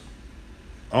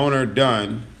owner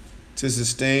done to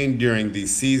sustain during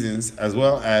these seasons, as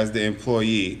well as the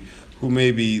employee who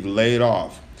may be laid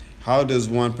off? How does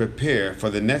one prepare for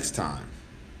the next time?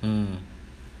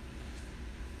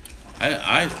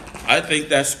 I think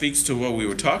that speaks to what we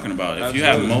were talking about. If you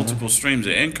have Absolutely. multiple streams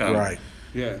of income, right.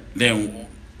 Yeah. then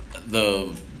the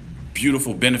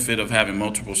beautiful benefit of having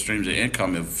multiple streams of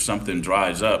income, if something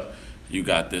dries up, you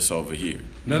got this over here. You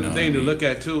Another know thing what I to mean? look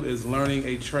at too is learning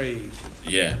a trade.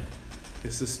 Yeah,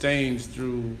 It sustains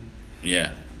through yeah.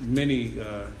 many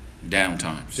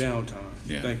Downtimes. downtimes.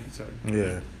 Yeah. Thank you, sir.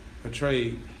 Yeah. A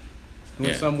trade. Doing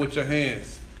Yeah. something with your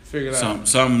hands. Figure it out.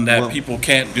 Some that Well- people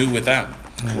can't do without.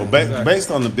 Well, based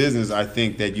on the business, I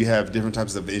think that you have different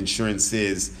types of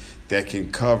insurances that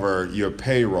can cover your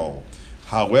payroll.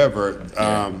 However,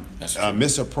 that's true.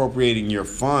 misappropriating your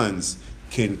funds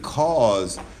can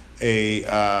cause a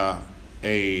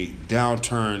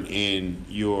downturn in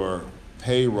your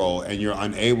payroll, and you're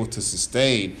unable to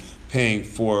sustain paying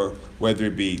for whether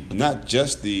it be not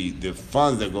just the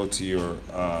funds that go to your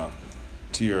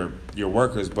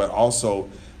workers, but also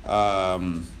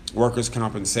workers'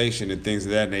 compensation and things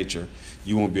of that nature.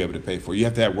 You won't be able to pay for. You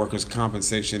have to have workers'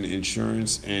 compensation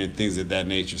insurance and things of that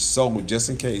nature. So just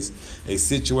in case a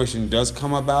situation does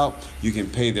come about, you can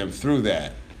pay them through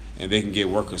that, and they can get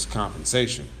workers'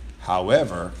 compensation.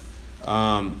 However,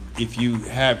 if you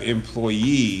have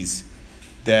employees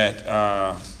that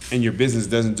and your business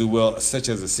doesn't do well, such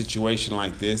as a situation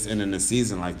like this and in a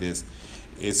season like this,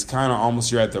 it's kind of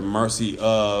almost you're at the mercy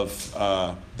of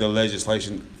the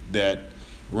legislation that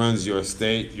runs your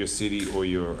state, your city, or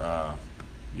your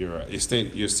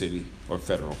state, your city, or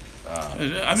federal.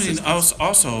 I mean,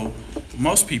 also,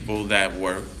 most people that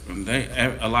work,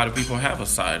 a lot of people have a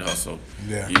side hustle.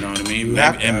 Yeah. You know what I mean? You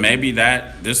have to have Maybe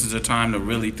this is a time to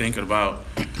really think about,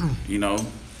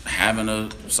 having a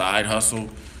side hustle.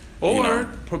 Or when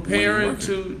preparing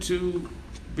you're to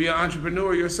be an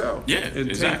entrepreneur yourself. Yeah, and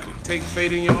exactly. Take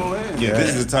fate in your own hands. Yeah,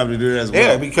 this is the time to do that as well.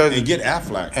 Yeah, because and get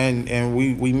Aflac. and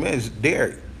we missed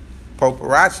Derek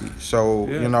Paparazzi. So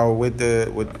Yeah.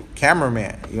 with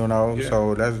cameraman, Yeah.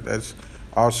 so that's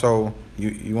also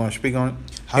you want to speak on it.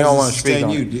 How He don't does want it to speak sustain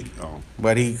on you? it, Oh.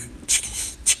 but he,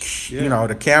 Yeah.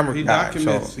 the camera He guy.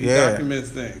 documents. So He yeah, documents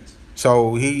things.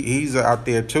 so he's out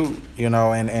there too,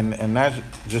 and that's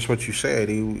just what you said.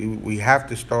 We have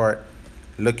to start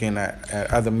looking at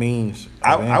other means.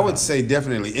 I of income. would say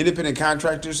definitely independent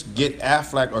contractors get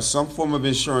Aflac or some form of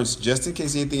insurance just in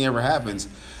case anything ever happens.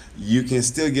 You can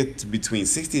still get to between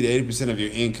 60 to 80% of your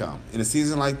income. In a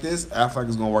season like this, Aflac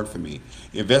is going to work for me.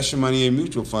 Invest your money in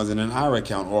mutual funds in an IRA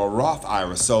account or a Roth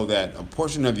IRA so that a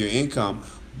portion of your income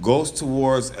goes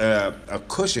towards a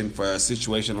cushion for a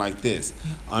situation like this.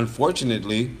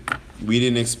 Unfortunately, we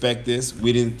didn't expect this.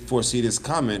 We didn't foresee this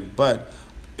coming, but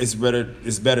it's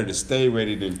better to stay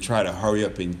ready than try to hurry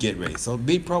up and get ready. So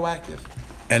be proactive.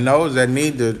 And those that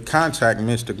need to contact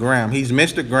Mr. Graham, he's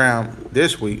Mr. Graham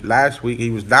this week. Last week he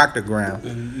was Dr.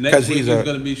 Graham. Next week he's going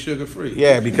to be sugar free.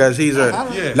 Yeah, because he's a.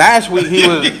 Yeah. Last week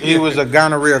he was a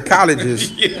gonorrhea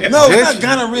collegist. No, it's not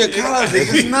gonorrhea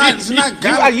collegist. It's not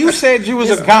gonorrhea. You said you was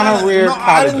a gonorrhea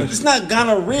collegist. It's not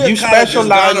gonorrhea. You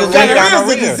specialize in gonorrhea. Is a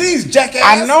gonorrhea. disease, jackass.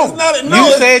 I know.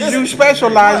 You said you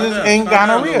specializes in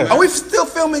gonorrhea. Are we still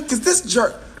filming? Because this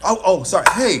jerk. Oh, sorry.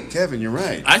 Hey, Kevin, you're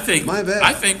right. I think. My bad.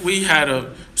 I think we had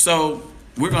a. So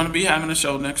we're going to be having a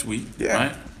show next week,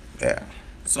 right? Yeah.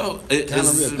 So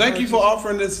Thank you for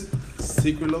offering this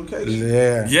secret location.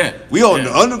 Yeah. Yeah. We on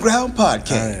the Underground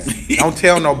Podcast. Don't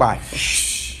tell nobody.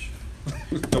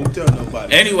 Don't tell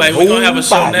nobody. Anyway, we're gonna have a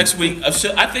show Nobody. next week. I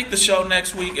think the show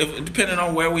next week, depending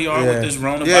on where we are with this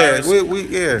coronavirus,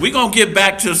 Yeah, we're gonna get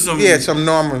back to some some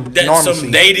normalcy.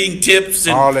 some dating tips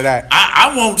and all of that.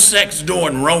 I want sex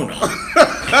during Rona,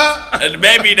 and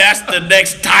maybe that's the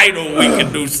next title we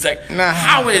can do. Sex. Nah,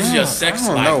 How is your sex I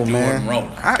don't life know, during man.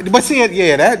 Rona? But see,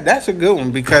 that's a good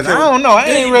one because I don't know. I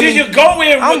ain't really. Did you go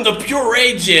in with the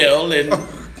puree gel and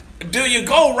do you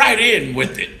go right in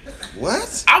with it?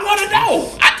 What? I want to know.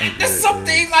 I think there's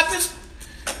something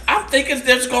I'm thinking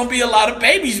there's going to be a lot of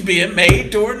babies being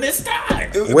made during this time.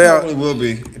 It Well- probably will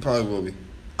be. It probably will be.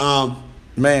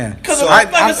 Man. Because if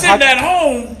I'm sitting at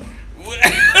home.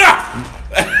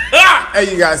 Hey,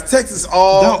 you guys, text us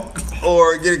all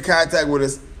or get in contact with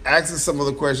us. Ask us some of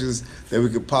the questions that we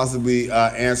could possibly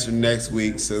answer next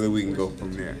week so that we can go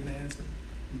from there.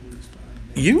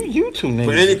 You two niggas.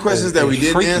 For any questions that we is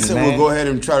didn't freaky, answer, man. we'll go ahead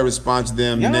and try to respond to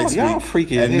them next y'all week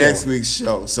freaky at as hell. next week's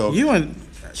show. So You and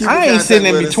keep I in ain't contact sitting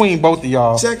in with us. between both of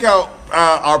y'all. Check out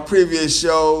our previous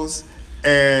shows,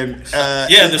 and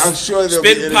I'm sure they'll be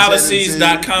entertaining to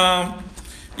spittingpolicies.com.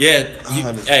 Yeah.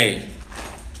 Hey,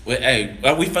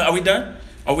 are we done?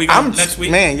 Are we going next week?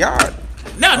 Man, y'all.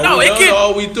 No, Are we it done can. or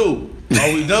are we through?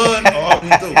 Are we done or are we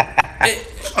through?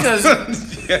 Because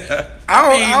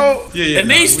in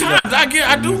these times,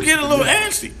 I do get a little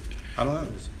antsy. I don't know.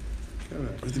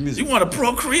 You want to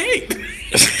procreate?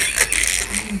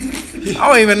 I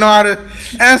don't even know how to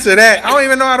answer that. I don't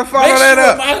even know how to follow Make that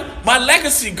sure up. my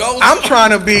legacy goes. I'm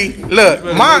trying to be. Look,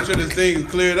 Make sure this thing is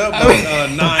cleared up by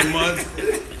 9 months,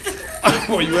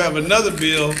 or you have another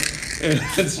bill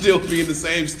and still be in the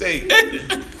same state.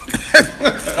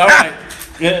 All right.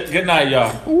 Good night,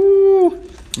 y'all. Ooh,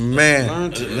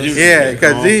 man. Yeah,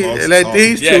 because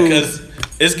these Yeah, two. because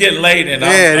it's getting late and Yeah,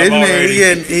 I'm this already.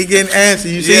 nigga he getting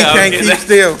antsy. You see, Yeah, he can't okay, keep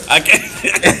still. I can't.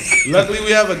 Luckily,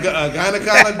 we have a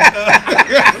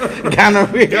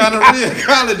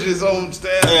gynecologist on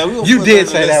staff. Yeah, we'll You put did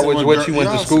that say on the that list was of what you went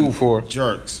to y'all school some for.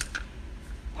 Jerks.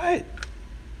 What?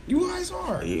 You guys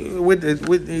are. You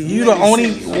the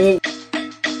only.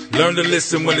 Learn to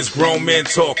listen when it's grown men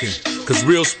talking, cause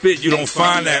real spit you don't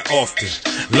find that often.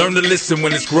 Learn to listen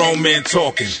when it's grown men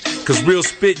talking, cause real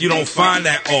spit you don't find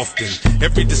that often.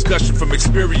 Every discussion from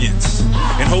experience,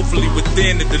 and hopefully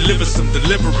within it delivers some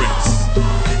deliverance.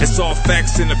 It's all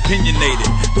facts and opinionated,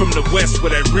 from the west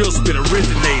where that real spit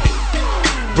originated.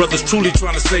 Brothers truly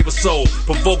trying to save a soul,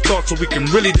 provoke thoughts so we can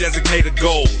really designate a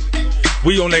goal.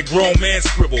 We on that grown man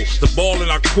scribble, the ball in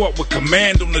our court with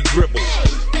command on the dribble.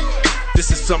 This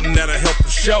is something that'll help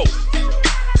us show,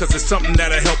 cause it's something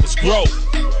that'll help us grow.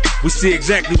 We see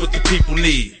exactly what the people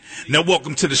need. Now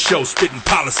welcome to the show, Spitting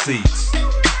Policies.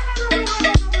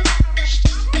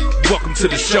 Welcome to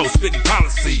the show, Spitting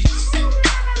Policies.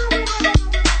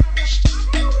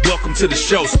 Welcome to the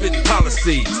show, Spitting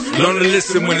Policies. Learn to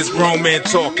listen when it's grown men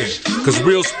talking, cause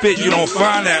real spit you don't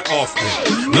find that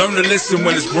often. Learn to listen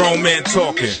when it's grown men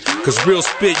talking, cause real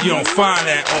spit you don't find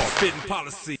that often. Spitting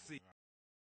Policies.